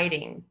in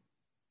writing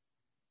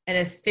and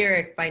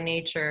etheric by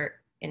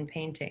nature in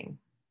painting.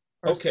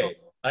 Okay,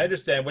 I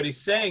understand. What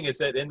he's saying is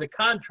that in the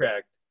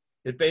contract,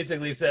 it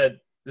basically said,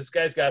 this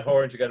guy's got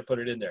horns, you got to put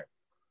it in there.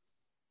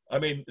 I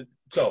mean,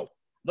 so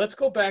let's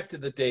go back to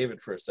the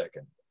David for a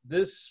second.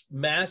 This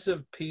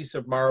massive piece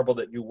of marble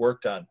that you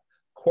worked on,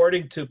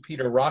 according to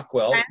Peter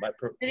Rockwell.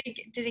 Did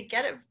he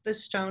get the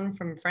stone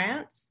from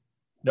France?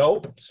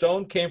 No,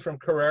 stone came from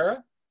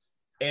Carrara.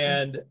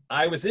 And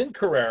I was in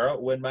Carrara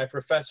when my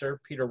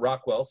professor, Peter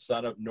Rockwell,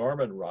 son of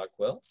Norman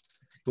Rockwell,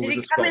 who was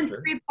a sculptor. Did he come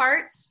in 3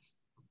 parts?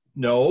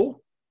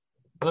 No.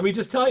 Let me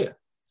just tell you.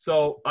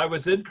 So I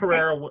was in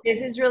Carrara.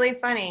 This is really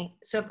funny.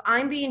 So if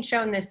I'm being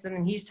shown this,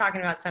 then he's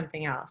talking about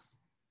something else.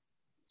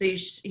 So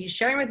he's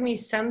sharing with me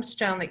some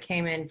stone that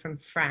came in from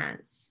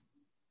France.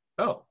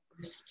 Oh.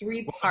 There's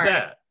 3 what parts. Was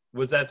that?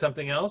 Was that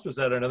something else? Was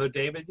that another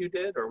David you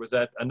did? Or was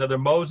that another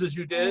Moses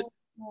you did?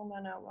 No.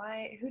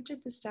 Why? Who did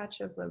the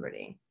Statue of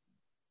Liberty?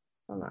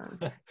 Hold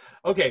on.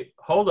 Okay,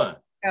 hold on.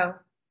 Oh.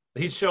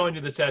 He's showing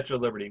you the Statue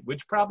of Liberty,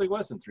 which probably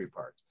was in 3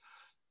 parts.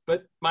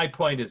 But my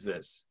point is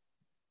this.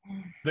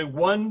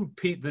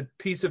 The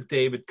piece of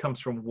David comes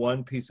from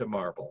one piece of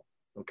marble,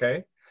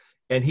 okay?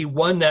 And he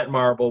won that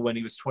marble when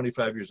he was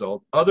 25 years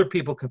old. Other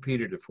people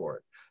competed for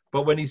it.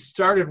 But when he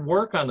started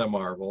work on the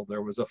marble,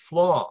 there was a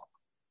flaw.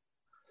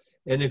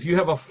 And if you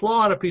have a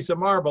flaw in a piece of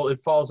marble, it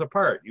falls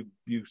apart.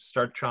 You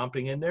start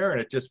chomping in there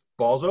and it just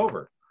falls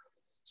over.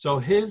 So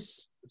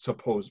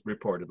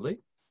reportedly,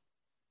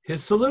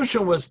 his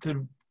solution was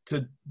to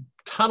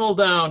tunnel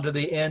down to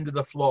the end of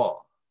the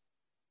flaw.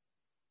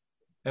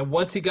 And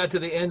once he got to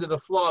the end of the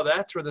flaw,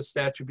 that's where the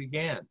statue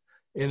began.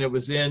 And it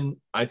was in,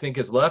 I think,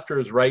 his left or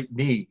his right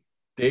knee.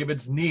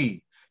 David's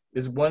knee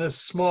one is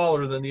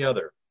smaller than the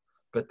other,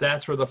 but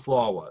that's where the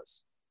flaw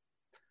was.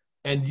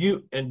 And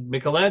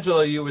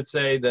Michelangelo, you would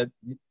say that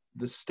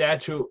the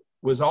statue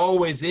was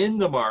always in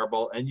the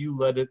marble and you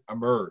let it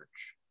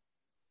emerge.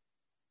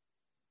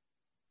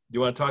 Do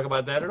you want to talk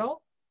about that at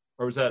all?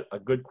 Or was that a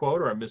good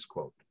quote or a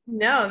misquote?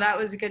 No, that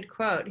was a good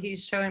quote.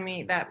 He's showing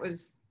me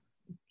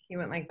he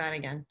went like that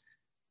again.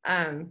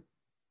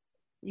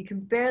 You can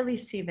barely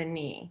see the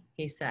knee,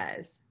 he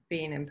says,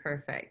 being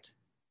imperfect.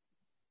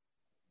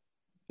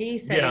 He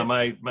said, yeah,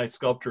 my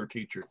sculpture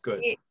teacher,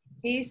 good.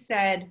 He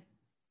said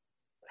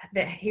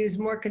that he was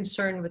more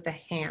concerned with the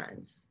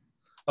hands.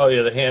 Oh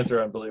yeah, the hands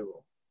are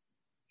unbelievable.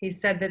 He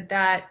said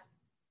that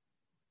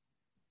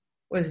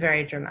was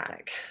very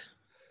dramatic.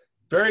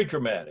 Very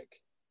dramatic.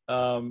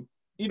 And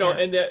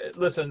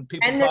listen,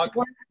 people and talk.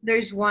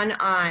 There's one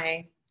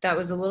eye that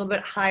was a little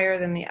bit higher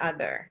than the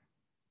other.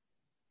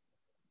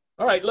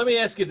 All right, let me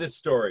ask you this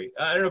story.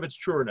 I don't know if it's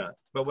true or not,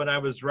 but when I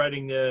was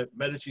writing the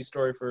Medici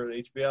story for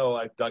HBO,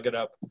 I dug it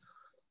up.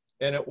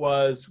 And it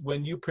was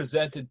when you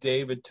presented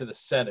David to the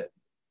Senate,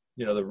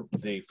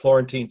 the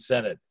Florentine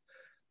Senate,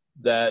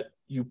 that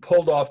you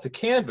pulled off the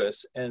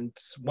canvas and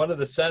one of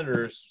the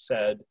senators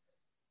said,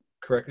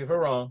 correct me if I'm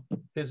wrong,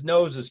 his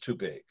nose is too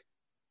big.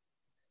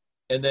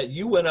 And that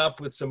you went up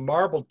with some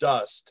marble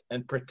dust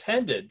and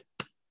pretended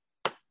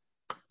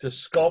to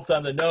sculpt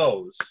on the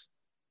nose.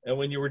 And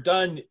when you were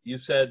done, you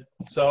said,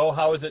 so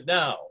how is it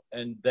now?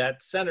 And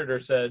that senator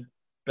said,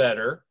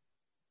 better.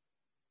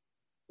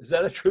 Is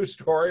that a true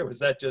story or was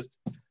that just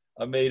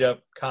a made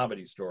up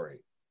comedy story?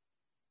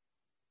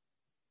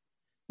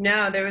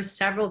 No, there were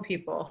several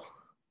people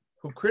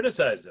who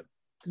criticized him.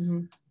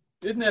 Mm-hmm.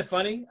 Isn't that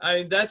funny? I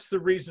mean, that's the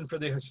reason for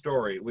the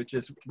story, which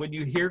is when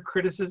you hear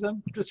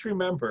criticism, just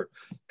remember,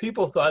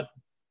 people thought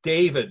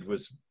David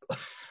was,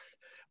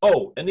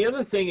 oh, and the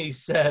other thing he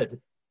said,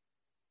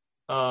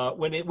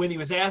 when he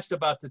was asked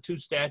about the 2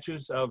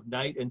 statues of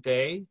night and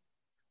day,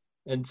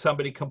 and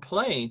somebody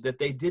complained that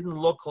they didn't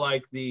look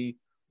like the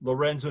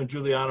Lorenzo and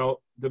Giuliano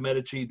de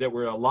Medici that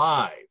were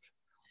alive.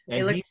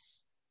 And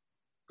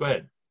go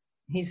ahead.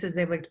 He says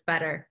they looked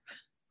better.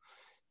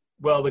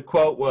 Well, the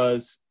quote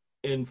was,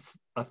 in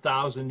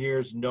 1,000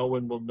 years, no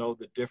one will know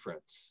the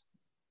difference.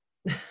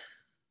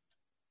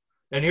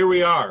 And here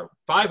we are,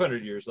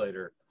 500 years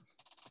later,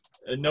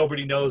 and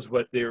nobody knows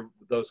what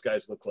those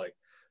guys look like.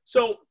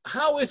 So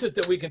how is it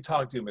that we can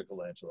talk to you,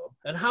 Michelangelo?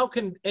 And how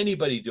can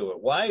anybody do it?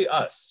 Why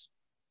us?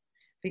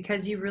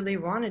 Because you really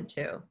wanted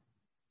to.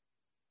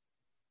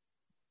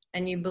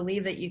 And you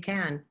believe that you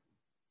can.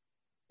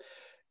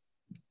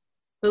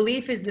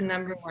 Belief is the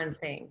number one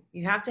thing.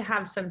 You have to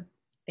have some,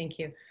 thank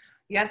you.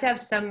 You have to have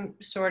some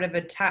sort of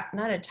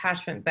not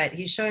attachment, but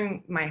he's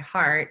showing my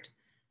heart.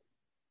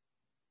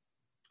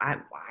 I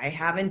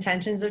have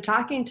intentions of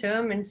talking to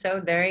him. And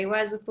so there he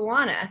was with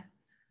Luana.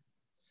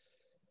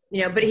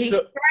 You know, but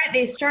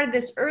they started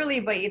this early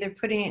by either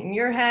putting it in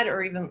your head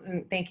or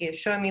even, thank you,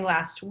 showing me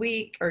last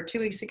week or 2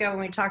 weeks ago when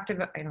we talked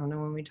about, I don't know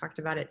when we talked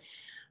about it,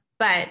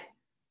 but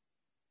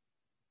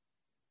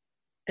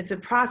it's a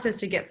process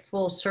to get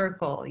full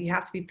circle. You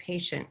have to be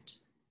patient.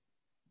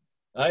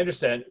 I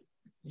understand.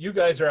 You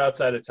guys are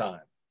outside of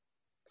time.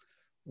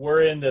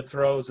 We're in the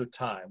throes of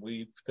time.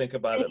 We think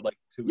about it like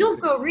 2 weeks You'll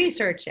ago. go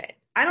research it.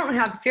 I don't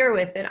have fear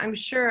with it. I'm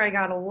sure I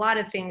got a lot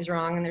of things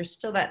wrong, and there's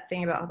still that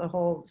thing about the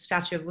whole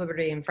Statue of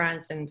Liberty in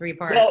France in 3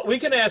 parts. Well, we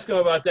can ask him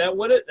about that. I don't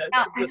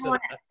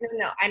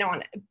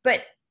want to.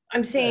 But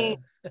I'm saying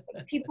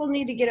people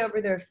need to get over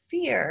their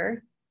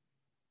fear.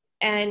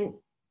 And,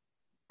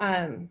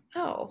 I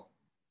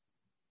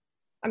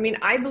mean,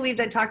 I believed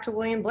I talked to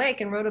William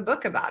Blake and wrote a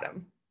book about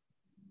him.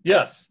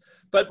 Yes,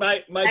 but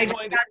my I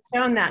point. just got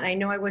shown that, and I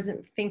know I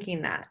wasn't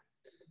thinking that.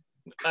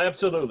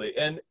 Absolutely,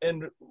 and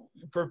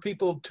for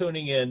people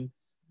tuning in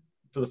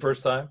for the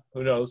first time,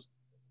 who knows?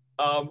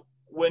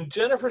 When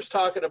Jennifer's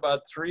talking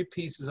about 3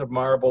 pieces of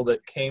marble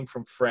that came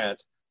from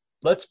France,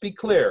 let's be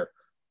clear.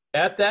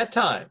 At that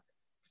time,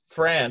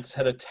 France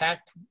had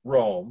attacked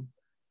Rome,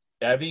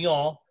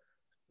 Avignon.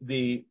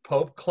 The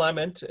Pope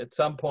Clement, at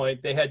some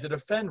point, they had to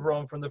defend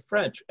Rome from the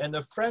French, and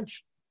the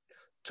French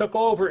took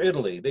over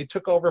Italy. They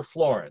took over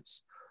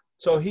Florence.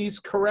 So he's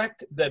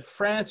correct that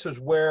France was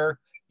where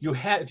you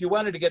had, if you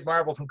wanted to get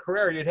marble from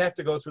Carrara, you'd have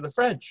to go through the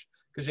French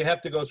because you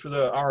have to go through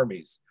the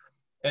armies.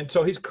 And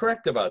so he's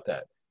correct about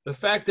that. The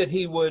fact that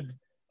he would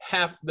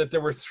have, that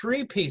there were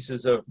 3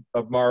 pieces of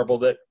marble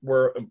that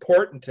were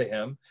important to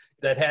him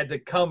that had to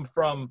come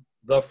from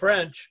the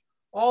French,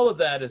 all of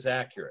that is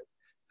accurate.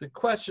 The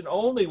question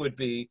only would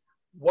be,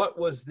 what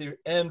was the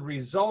end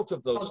result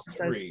of those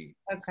 3?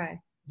 Okay.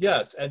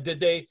 Yes, and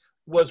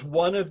was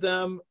one of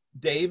them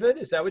David?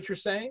 Is that what you're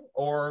saying?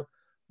 Or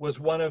was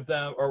one of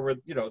them, or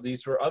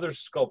these were other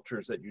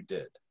sculptures that you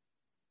did?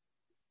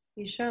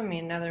 You showed me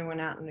another one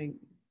out in the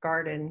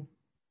garden.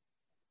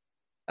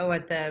 Oh,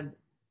 at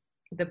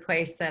the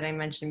place that I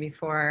mentioned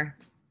before.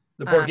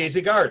 The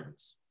Borghese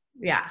Gardens.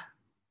 Yeah.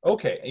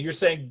 Okay, and you're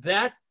saying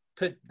that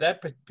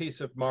piece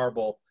of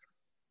marble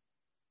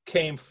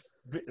came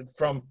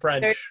from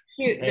French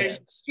There's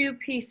 2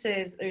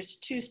 pieces. There's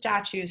 2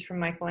 statues from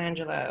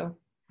Michelangelo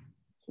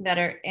that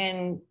are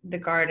in the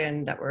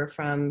garden that were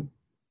from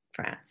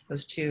France.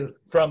 Those 2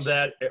 from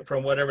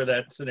whatever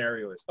that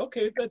scenario is.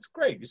 Okay, that's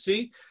great. You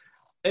see,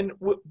 and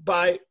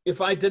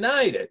if I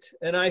denied it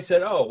and I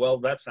said, "Oh, well,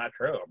 that's not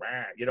true,"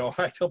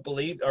 I don't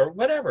believe, or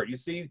whatever. You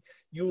see,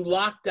 you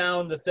lock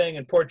down the thing,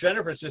 and poor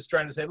Jennifer's just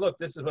trying to say, "Look,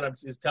 this is what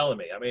he's telling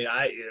me." I mean,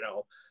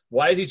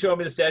 why is he showing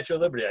me the Statue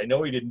of Liberty? I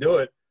know he didn't do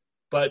it,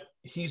 but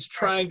he's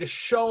trying to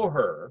show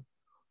her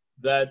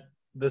that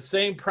the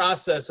same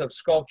process of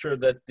sculpture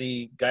that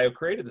the guy who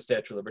created the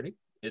Statue of Liberty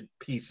in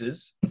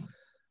pieces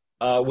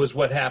was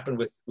what happened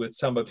with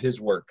some of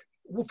his work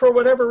for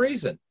whatever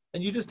reason.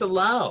 And you just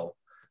allow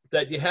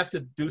that. You have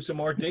to do some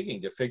more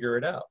digging to figure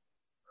it out.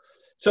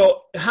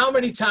 So how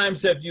many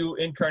times have you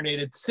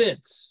incarnated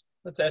since?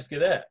 Let's ask you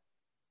that.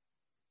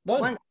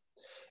 One.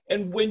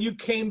 And when you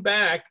came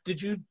back,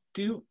 did you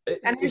do?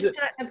 And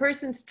the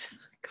person's,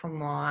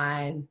 come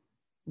on.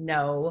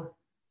 No.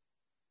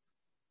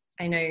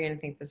 I know you're going to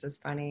think this is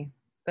funny,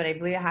 but I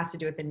believe it has to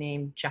do with the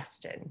name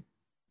Justin.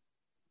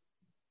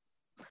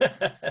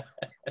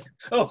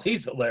 Oh,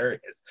 he's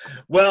hilarious.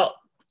 Well,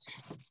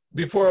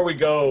 before we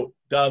go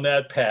down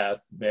that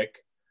path, Mick,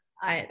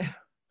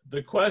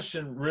 the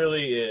question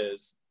really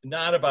is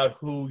not about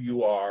who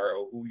you are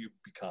or who you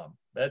become.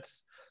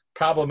 That's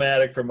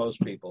problematic for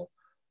most people.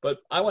 But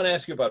I want to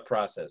ask you about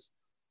process.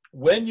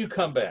 When you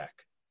come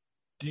back,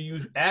 do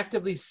you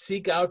actively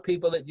seek out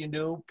people that you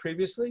knew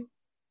previously?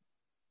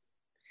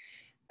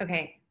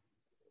 Okay.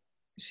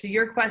 So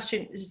your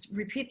question, just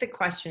repeat the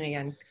question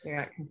again, because I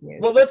got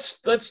confused. Well,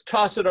 let's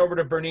toss it over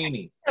to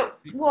Bernini.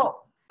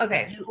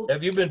 Okay.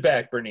 Have you been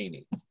back,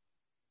 Bernini?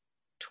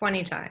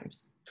 20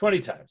 times. 20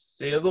 times.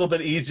 See, a little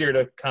bit easier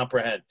to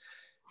comprehend.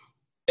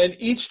 And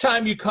each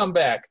time you come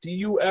back, do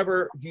you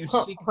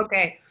seek?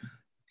 Okay.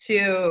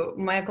 To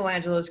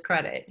Michelangelo's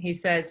credit, he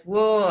says,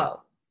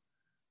 whoa.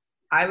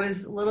 I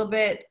was a little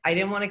bit, I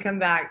didn't want to come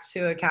back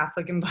to a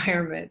Catholic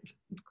environment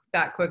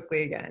that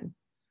quickly again.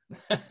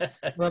 A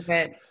little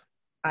bit.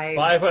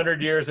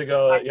 500 years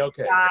ago,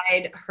 okay.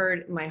 Died,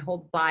 hurt, my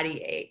whole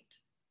body ached,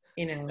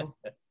 you know.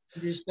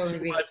 Just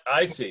too much,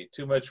 I see,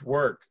 too much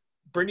work.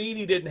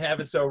 Bernini didn't have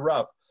it so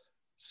rough.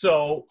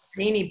 So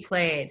Bernini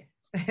played.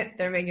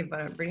 They're making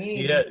fun of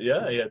Bernini.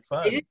 Yeah, he had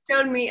fun. They just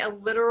showed me a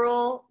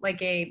literal,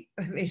 they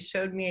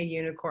showed me a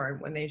unicorn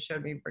when they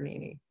showed me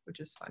Bernini,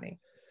 which is funny.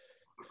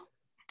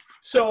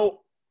 So,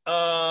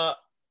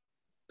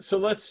 so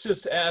let's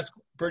just ask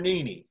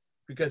Bernini,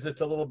 because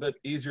it's a little bit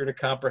easier to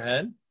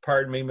comprehend.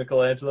 Pardon me,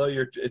 Michelangelo,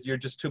 you're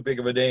just too big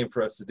of a name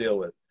for us to deal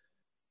with.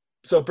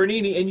 So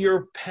Bernini, in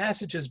your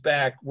passages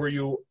back, were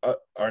you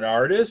an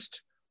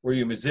artist? Were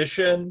you a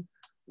musician?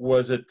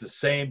 Was it the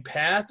same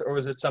path, or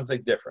was it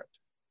something different?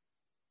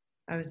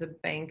 I was a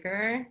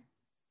banker.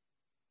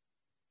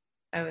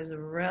 I was a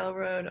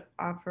railroad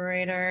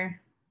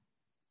operator.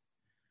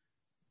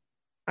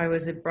 I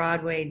was a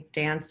Broadway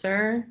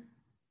dancer.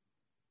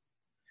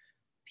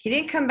 He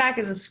didn't come back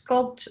as a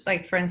sculptor,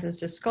 like for instance,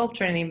 to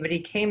sculpture anything, but he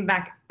came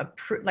back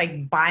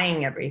like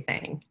buying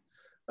everything.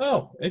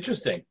 Oh,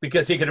 interesting.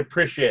 Because he could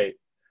appreciate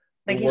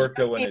the work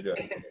that went into it.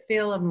 Like the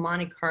feel of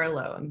Monte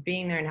Carlo and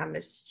being there and having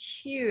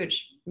this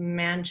huge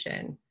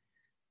mansion,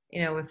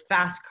 you know, with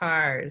fast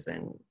cars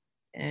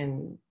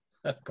and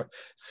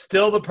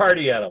still the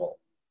party animal.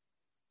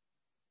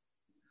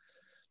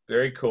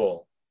 Very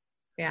cool.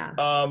 Yeah.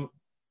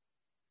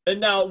 And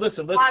now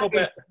listen, let's go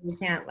back. We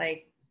can't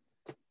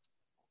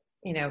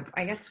you know,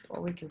 I guess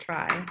we can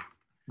try.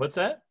 What's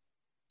that?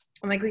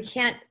 I'm like, we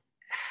can't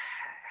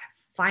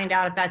find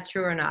out if that's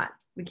true or not.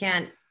 We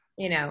can't,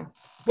 you know.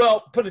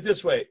 Well, put it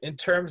this way, in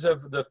terms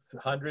of the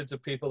hundreds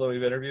of people that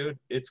we've interviewed,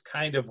 it's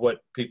kind of what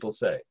people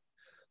say.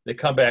 They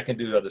come back and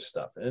do other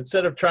stuff. And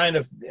instead of trying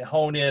to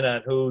hone in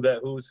on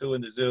who's who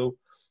in the zoo,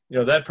 you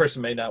know, that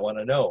person may not want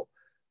to know.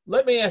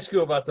 Let me ask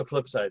you about the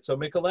flip side. So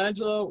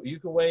Michelangelo, you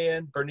can weigh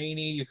in.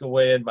 Bernini, you can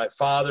weigh in. My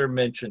father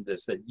mentioned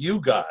this, that you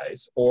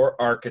guys, or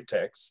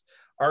architects,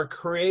 are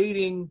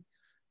creating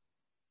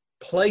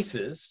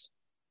places,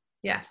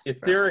 yes,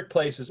 etheric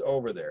places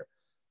over there.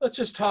 Let's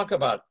just talk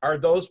about, are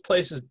those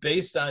places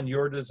based on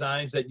your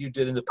designs that you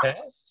did in the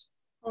past?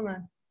 Hold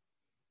on.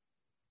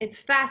 It's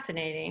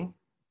fascinating.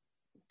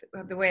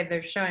 The way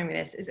they're showing me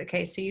this is,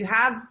 okay, so you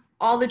have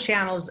all the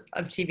channels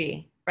of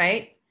TV,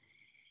 right?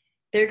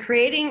 They're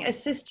creating a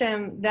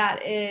system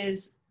that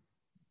is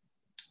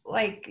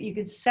like, you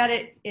could set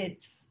it,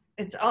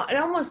 it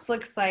almost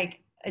looks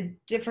like a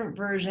different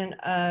version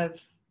of,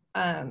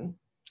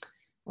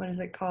 what is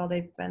it called?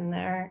 They've been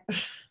there.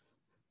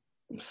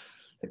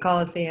 The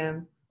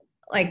Coliseum.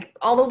 Like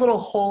all the little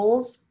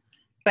holes,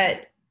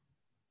 but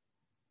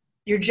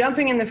you're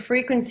jumping in the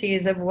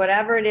frequencies of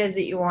whatever it is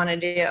that you want to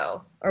do,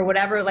 or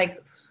whatever, like,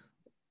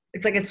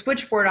 it's like a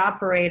switchboard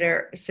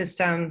operator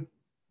system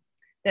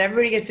that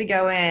everybody gets to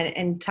go in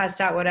and test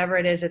out whatever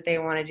it is that they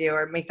want to do,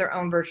 or make their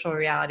own virtual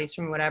realities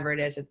from whatever it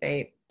is that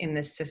they, in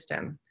this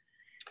system.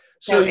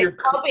 So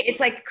it's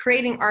like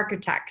creating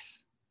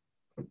architects.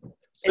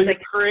 So you're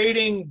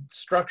creating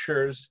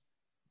structures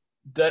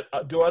that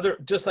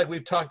just like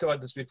we've talked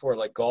about this before,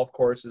 like golf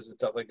courses and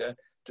stuff like that.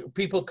 Do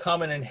people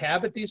come and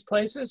inhabit these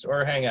places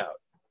or hang out?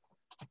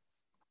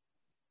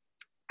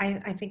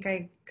 I think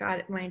I got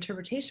it. My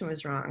interpretation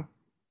was wrong,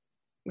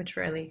 which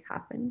rarely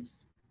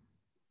happens.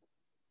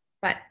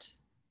 But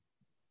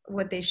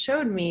what they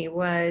showed me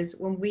was,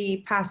 when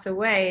we pass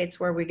away, it's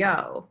where we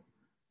go.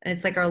 And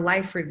it's like our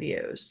life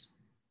reviews.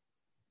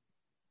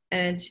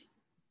 And it's,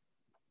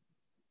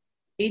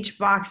 each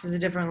box is a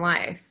different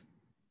life.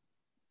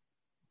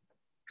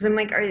 Because I'm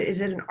like,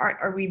 is it an art?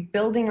 Are we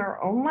building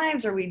our own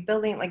lives? Are we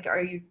building, like,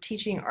 are you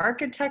teaching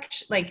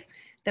architecture? Like,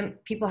 them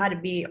people had to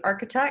be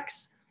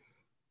architects.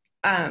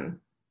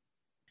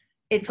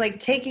 It's like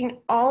taking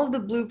all of the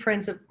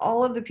blueprints of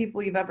all of the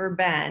people you've ever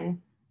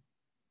been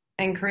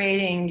and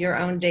creating your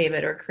own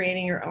David, or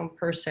creating your own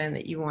person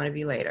that you want to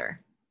be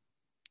later.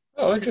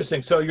 Oh,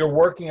 interesting. So you're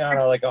working on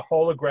like a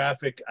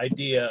holographic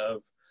idea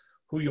of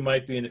who you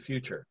might be in the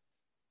future.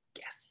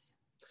 Yes.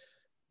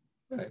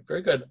 All right,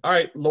 very good. All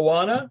right,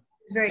 Luana,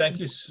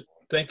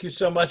 thank you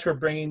so much for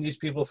bringing these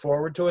people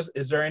forward to us.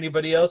 Is there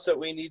anybody else that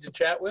we need to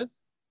chat with?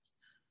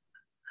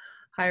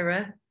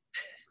 Hira.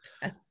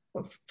 That's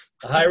so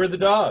funny. Hira the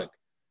dog.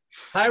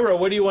 Hira,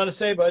 what do you want to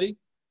say, buddy?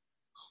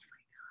 Oh my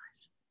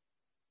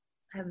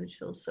God. I have the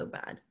chills so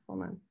bad.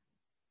 Hold on.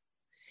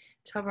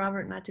 Tell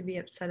Robert not to be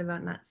upset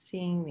about not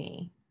seeing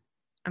me.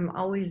 I'm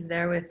always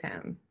there with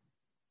him.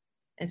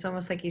 It's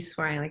almost like he's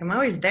swearing, like, I'm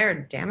always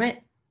there, damn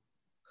it.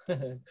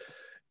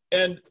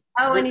 And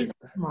he's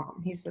with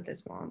mom. He's with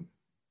his mom.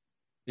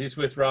 He's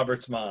with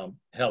Robert's mom,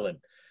 Helen.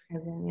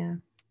 Yeah.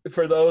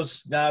 For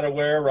those not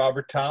aware,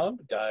 Robert Town,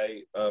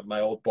 guy,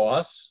 my old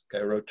boss, guy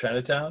who wrote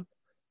Chinatown,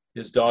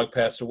 his dog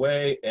passed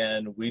away,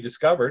 and we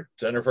discovered,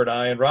 Jennifer and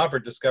I and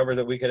Robert discovered,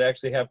 that we could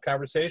actually have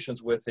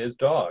conversations with his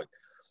dog,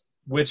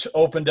 which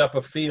opened up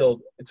a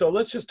field. And so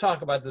let's just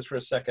talk about this for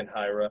a second,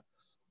 Hira.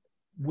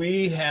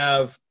 We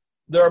have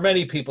there are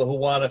many people who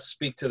want to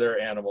speak to their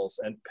animals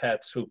and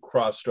pets who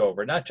crossed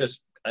over, not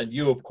just and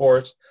you, of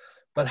course,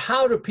 but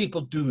how do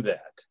people do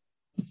that?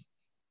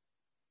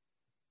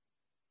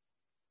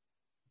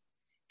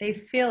 They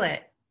feel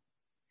it.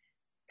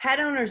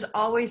 Pet owners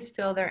always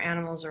feel their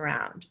animals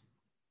around.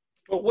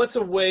 But what's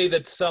a way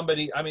that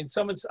somebody, I mean,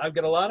 I've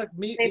got a lot of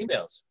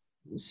emails.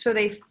 So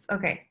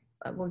okay,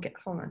 hold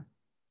on.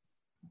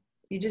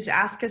 You just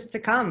ask us to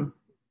come.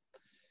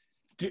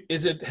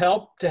 Is it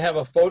help to have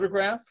a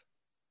photograph?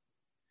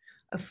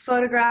 A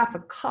photograph, a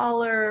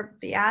collar,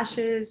 the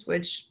ashes,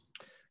 which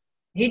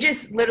he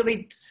just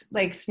literally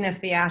like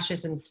sniffed the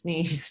ashes and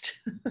sneezed.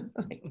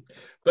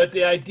 But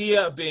the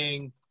idea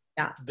being,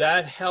 yeah,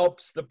 that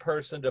helps the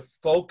person to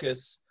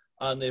focus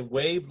on the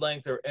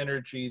wavelength or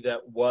energy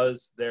that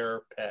was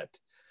their pet.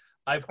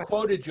 I've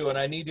quoted you, and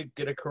I need to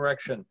get a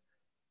correction.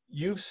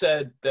 You've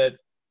said that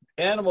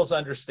animals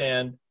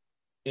understand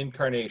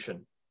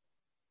incarnation,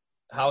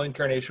 how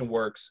incarnation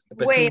works,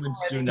 but humans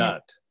do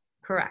not.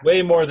 Correct.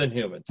 Way more than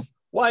humans.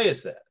 Why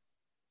is that?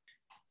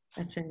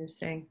 That's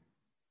interesting.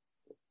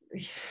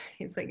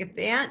 It's like if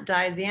the ant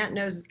dies, the ant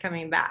knows it's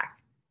coming back.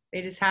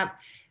 They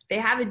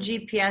have a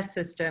GPS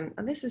system.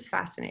 Oh, this is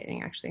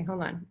fascinating, actually.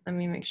 Hold on. Let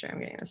me make sure I'm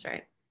getting this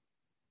right.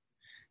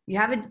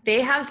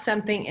 They have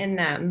something in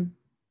them.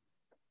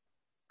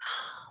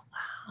 Oh,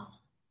 wow.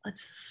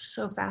 That's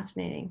so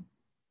fascinating.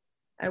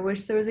 I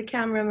wish there was a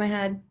camera in my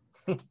head.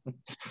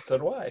 So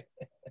do I.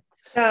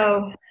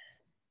 So,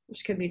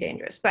 which could be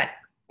dangerous, but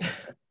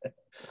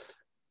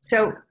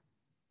so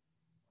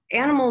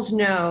animals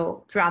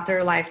know throughout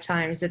their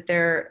lifetimes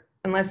that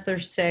unless they're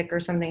sick or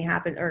something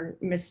happened or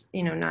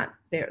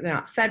they're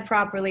not fed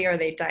properly or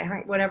they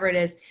die, whatever it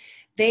is,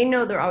 they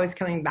know they're always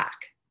coming back.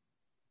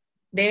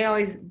 They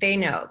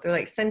know. They're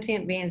like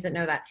sentient beings that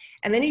know that.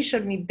 And then he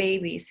showed me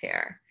babies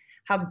here,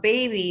 how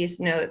babies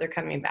know that they're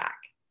coming back.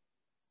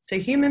 So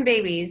human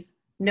babies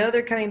know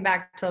they're coming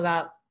back till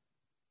about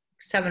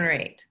 7 or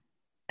 8,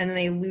 and then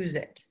they lose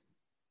it.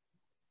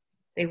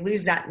 They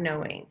lose that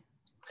knowing.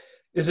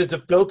 Is it the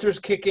filters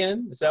kick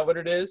in? Is that what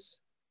it is?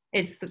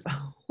 It's the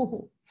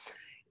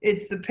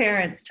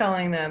parents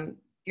telling them,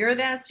 you're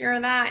this, you're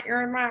that,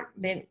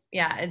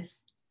 yeah,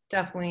 it's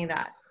definitely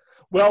that.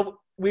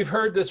 Well, we've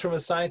heard this from a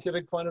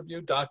scientific point of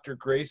view. Dr.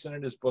 Grayson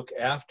in his book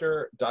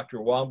After,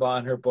 Dr. Wamba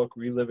in her book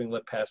Reliving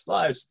Past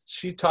Lives,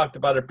 she talked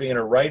about it being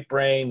a right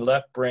brain,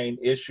 left brain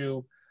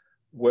issue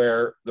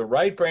where the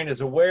right brain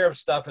is aware of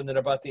stuff, and then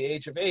about the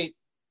age of 8,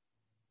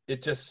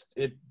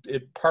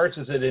 it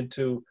parses it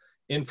into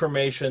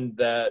information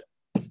that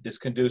is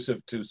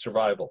conducive to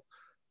survival.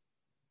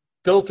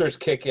 Filters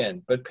kick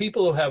in, but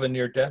people who have a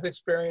near-death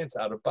experience,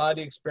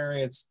 out-of-body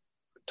experience,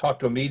 talk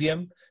to a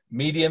medium.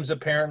 Mediums,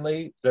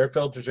 apparently, their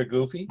filters are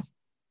goofy.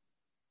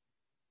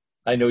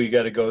 I know you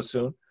got to go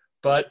soon,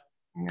 but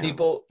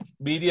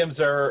mediums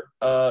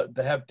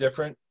they have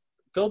different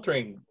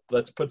filtering.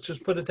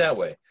 Just put it that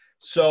way.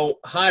 So,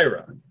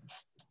 Hira,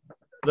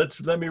 let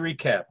me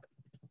recap.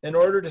 In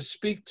order to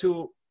speak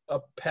to a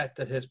pet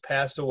that has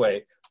passed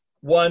away,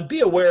 one, be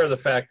aware of the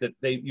fact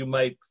that you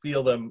might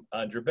feel them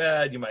on your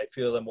bed, you might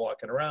feel them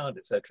walking around,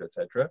 et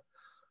cetera,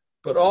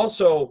 but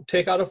also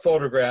take out a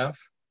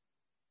photograph,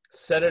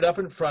 set it up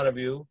in front of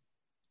you,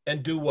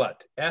 and do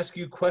what? Ask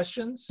you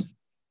questions?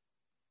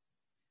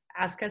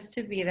 Ask us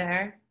to be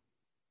there.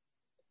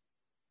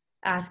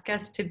 Ask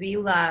us to be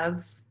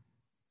love.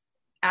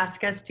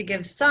 Ask us to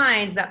give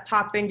signs that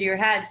pop into your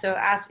head. So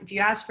if you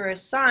ask for a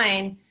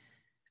sign,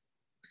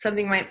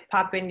 something might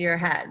pop into your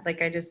head. Like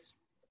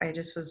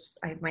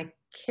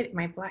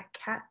my black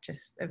cat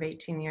just of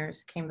 18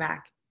 years came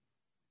back.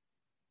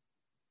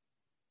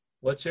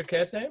 What's your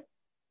cat's name?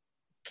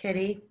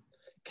 Kitty.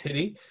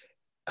 Kitty.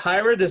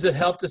 Hira, does it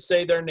help to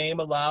say their name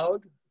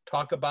aloud?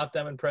 Talk about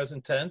them in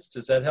present tense?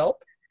 Does that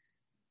help?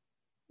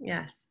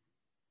 Yes.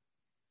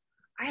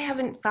 I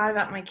haven't thought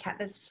about my cat.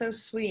 That's so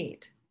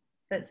sweet.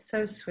 That's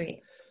so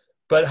sweet.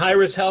 But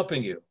Hira's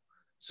helping you.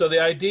 So the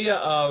idea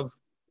of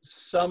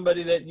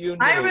somebody that you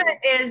knew. Hira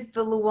is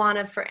the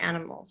Luana for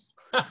animals.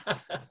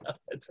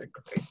 It's a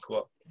great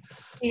quote.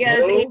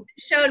 He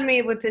showed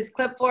me with his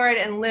clipboard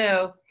and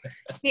Lou,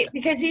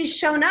 because he's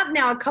shown up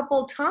now a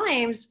couple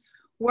times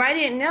where I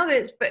didn't know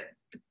this, but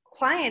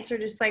clients are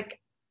just like,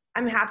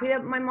 I'm happy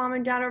that my mom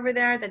and dad are over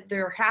there, that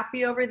they're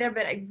happy over there,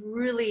 but I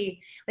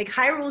really, like,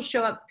 Hira will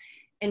show up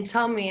and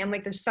tell me, I'm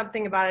like, there's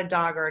something about a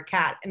dog or a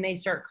cat, and they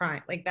start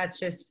crying. Like, that's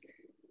just,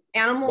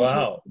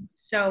 animals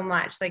so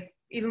much. Like,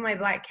 even my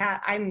black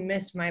cat, I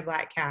miss my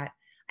black cat.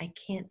 I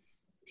can't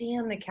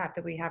stand the cat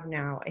that we have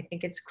now. I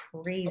think it's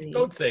crazy.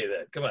 Don't say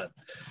that. Come on.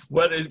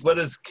 What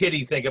does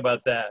Kitty think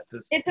about that?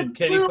 Did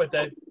Kitty put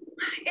that?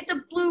 It's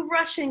a blue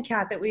Russian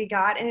cat that we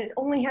got, and it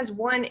only has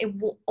one. It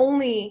will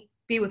only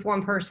be with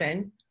one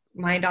person,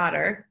 my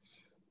daughter.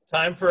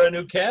 Time for a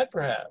new cat,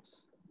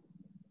 perhaps.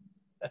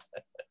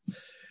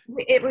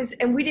 It was,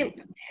 and we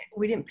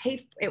didn't pay.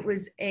 It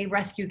was a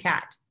rescue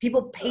cat.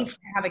 People pay to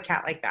have a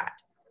cat like that.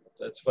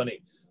 That's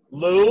funny.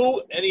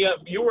 Lou,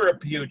 you were a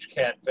huge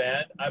cat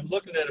fan. I'm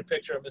looking at a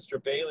picture of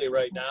Mr. Bailey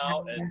right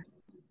now, and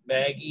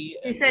Maggie.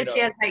 She And, said she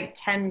has like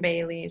 10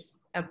 Baileys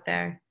up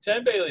there.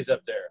 10 Baileys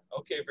up there.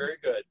 Okay, very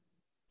good.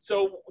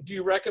 So do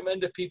you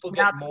recommend that people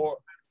get more?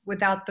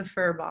 Without the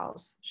fur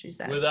balls, she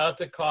says. Without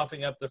the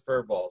coughing up the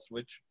fur balls,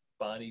 which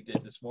Bonnie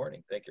did this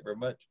morning. Thank you very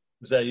much.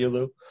 Was that you,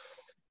 Lou?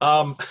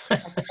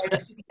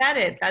 She said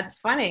it. That's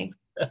funny.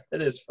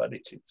 It is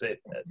funny she'd say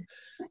that.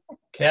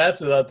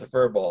 Cats without the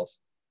fur balls.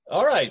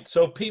 All right.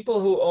 So people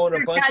who own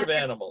a bunch of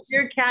animals. Does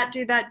your cat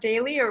do that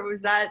daily, or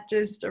was that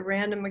just a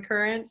random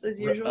occurrence as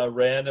usual? A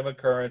random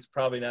occurrence,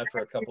 probably not for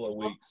a couple of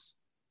weeks.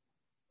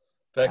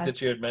 The fact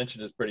that you had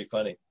mentioned is pretty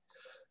funny.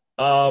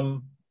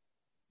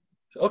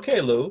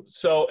 Okay, Lou.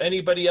 So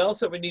anybody else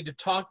that we need to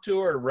talk to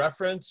or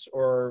reference,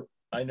 or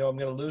I know I'm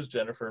going to lose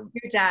Jennifer.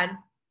 Your dad.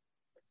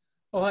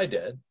 Oh, hi,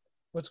 Dad.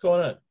 What's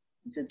going on?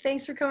 He said,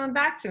 thanks for coming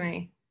back to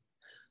me.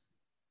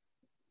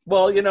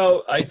 Well, you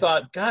know, I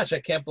thought, gosh, I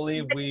can't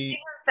believe we...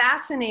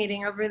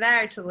 Fascinating over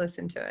there to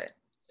listen to it.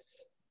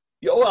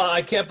 Yeah, well,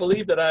 I can't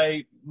believe that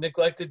I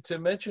neglected to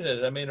mention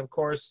it. I mean, of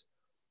course,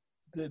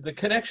 the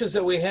connections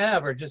that we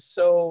have are just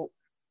so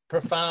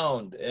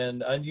profound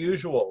and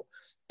unusual.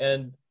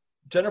 And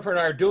Jennifer and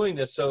I are doing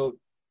this so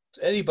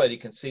anybody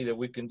can see that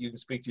you can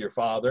speak to your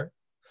father,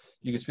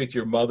 you can speak to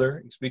your mother,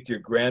 you can speak to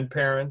your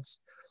grandparents.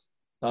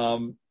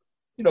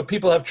 You know,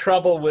 people have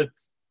trouble with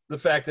the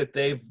fact that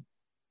they've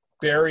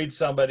buried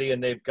somebody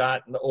and they've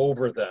gotten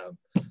over them.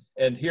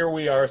 And here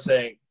we are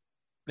saying,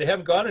 they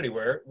haven't gone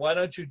anywhere. Why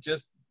don't you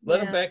just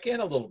let them back in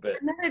a little bit?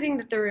 Another thing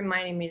that they're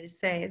reminding me to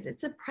say is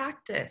it's a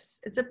practice.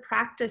 It's a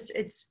practice.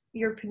 It's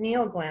your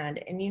pineal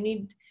gland. And you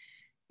need,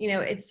 you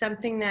know, it's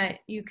something that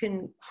you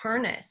can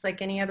harness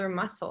like any other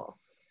muscle.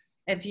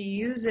 If you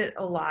use it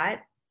a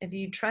lot, if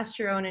you trust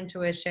your own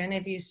intuition,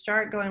 if you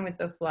start going with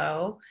the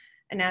flow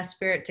and ask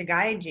spirit to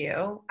guide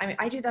you. I mean,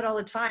 I do that all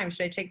the time.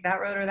 Should I take that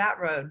road or that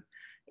road?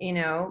 You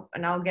know,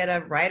 and I'll get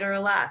a right or a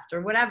left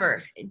or whatever.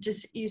 It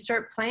just, you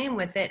start playing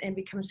with it and it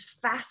becomes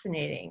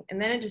fascinating.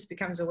 And then it just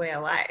becomes a way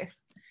of life.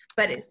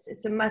 But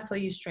it's a muscle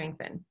you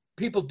strengthen.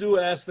 People do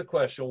ask the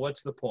question,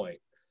 what's the point?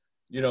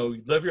 You know,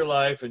 live your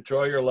life,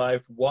 enjoy your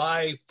life.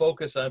 Why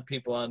focus on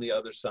people on the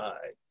other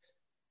side?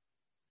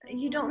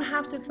 You don't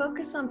have to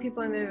focus on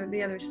people on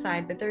the other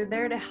side, but they're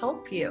there to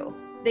help you.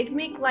 They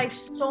make life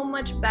so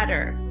much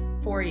better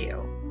for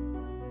you.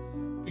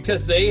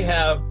 Because they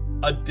have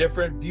a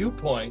different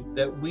viewpoint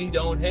that we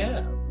don't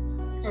have.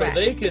 So Correct.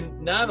 they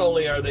can, not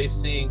only are they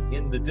seeing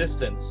in the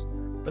distance,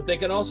 but they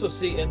can also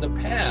see in the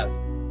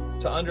past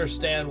to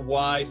understand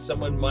why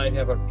someone might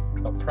have a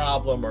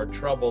problem or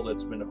trouble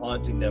that's been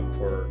haunting them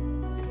for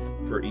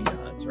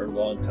eons or a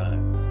long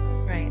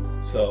time. Right.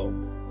 So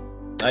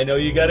I know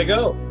you got to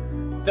go.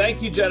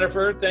 Thank you,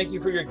 Jennifer. Thank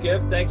you for your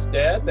gift. Thanks,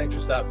 Dad. Thanks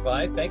for stopping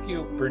by. Thank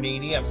you,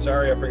 Bernini. I'm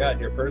sorry I forgot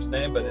your first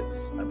name, but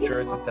I'm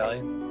sure it's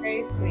Italian.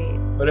 Very sweet.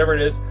 Whatever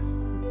it is.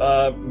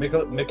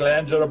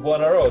 Michelangelo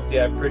Buonarroti,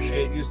 I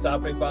appreciate you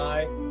stopping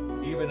by.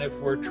 Even if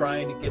we're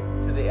trying to get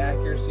to the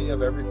accuracy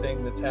of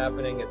everything that's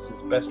happening, it's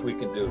as best we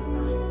can do.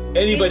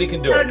 Anybody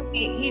can do it.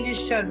 He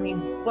just showed me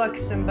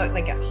books and books,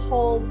 like a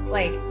whole,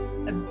 like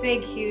a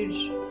big,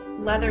 huge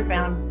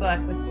leather-bound book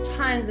with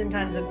tons and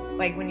tons of,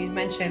 like when you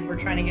mentioned we're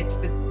trying to get to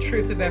the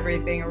truth of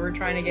everything, or we're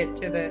trying to get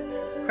to the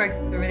crux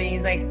of everything.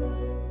 He's like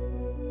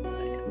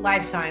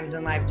lifetimes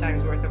and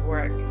lifetimes worth of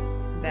work.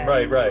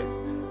 Right.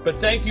 But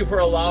thank you for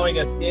allowing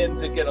us in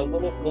to get a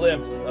little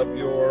glimpse of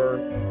your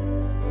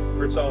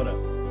persona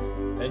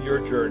and your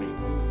journey.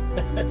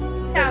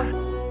 Yeah.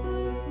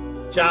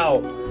 Ciao.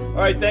 All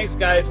right, thanks,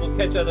 guys. We'll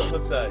catch you on the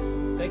flip side.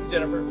 Thank you,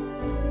 Jennifer.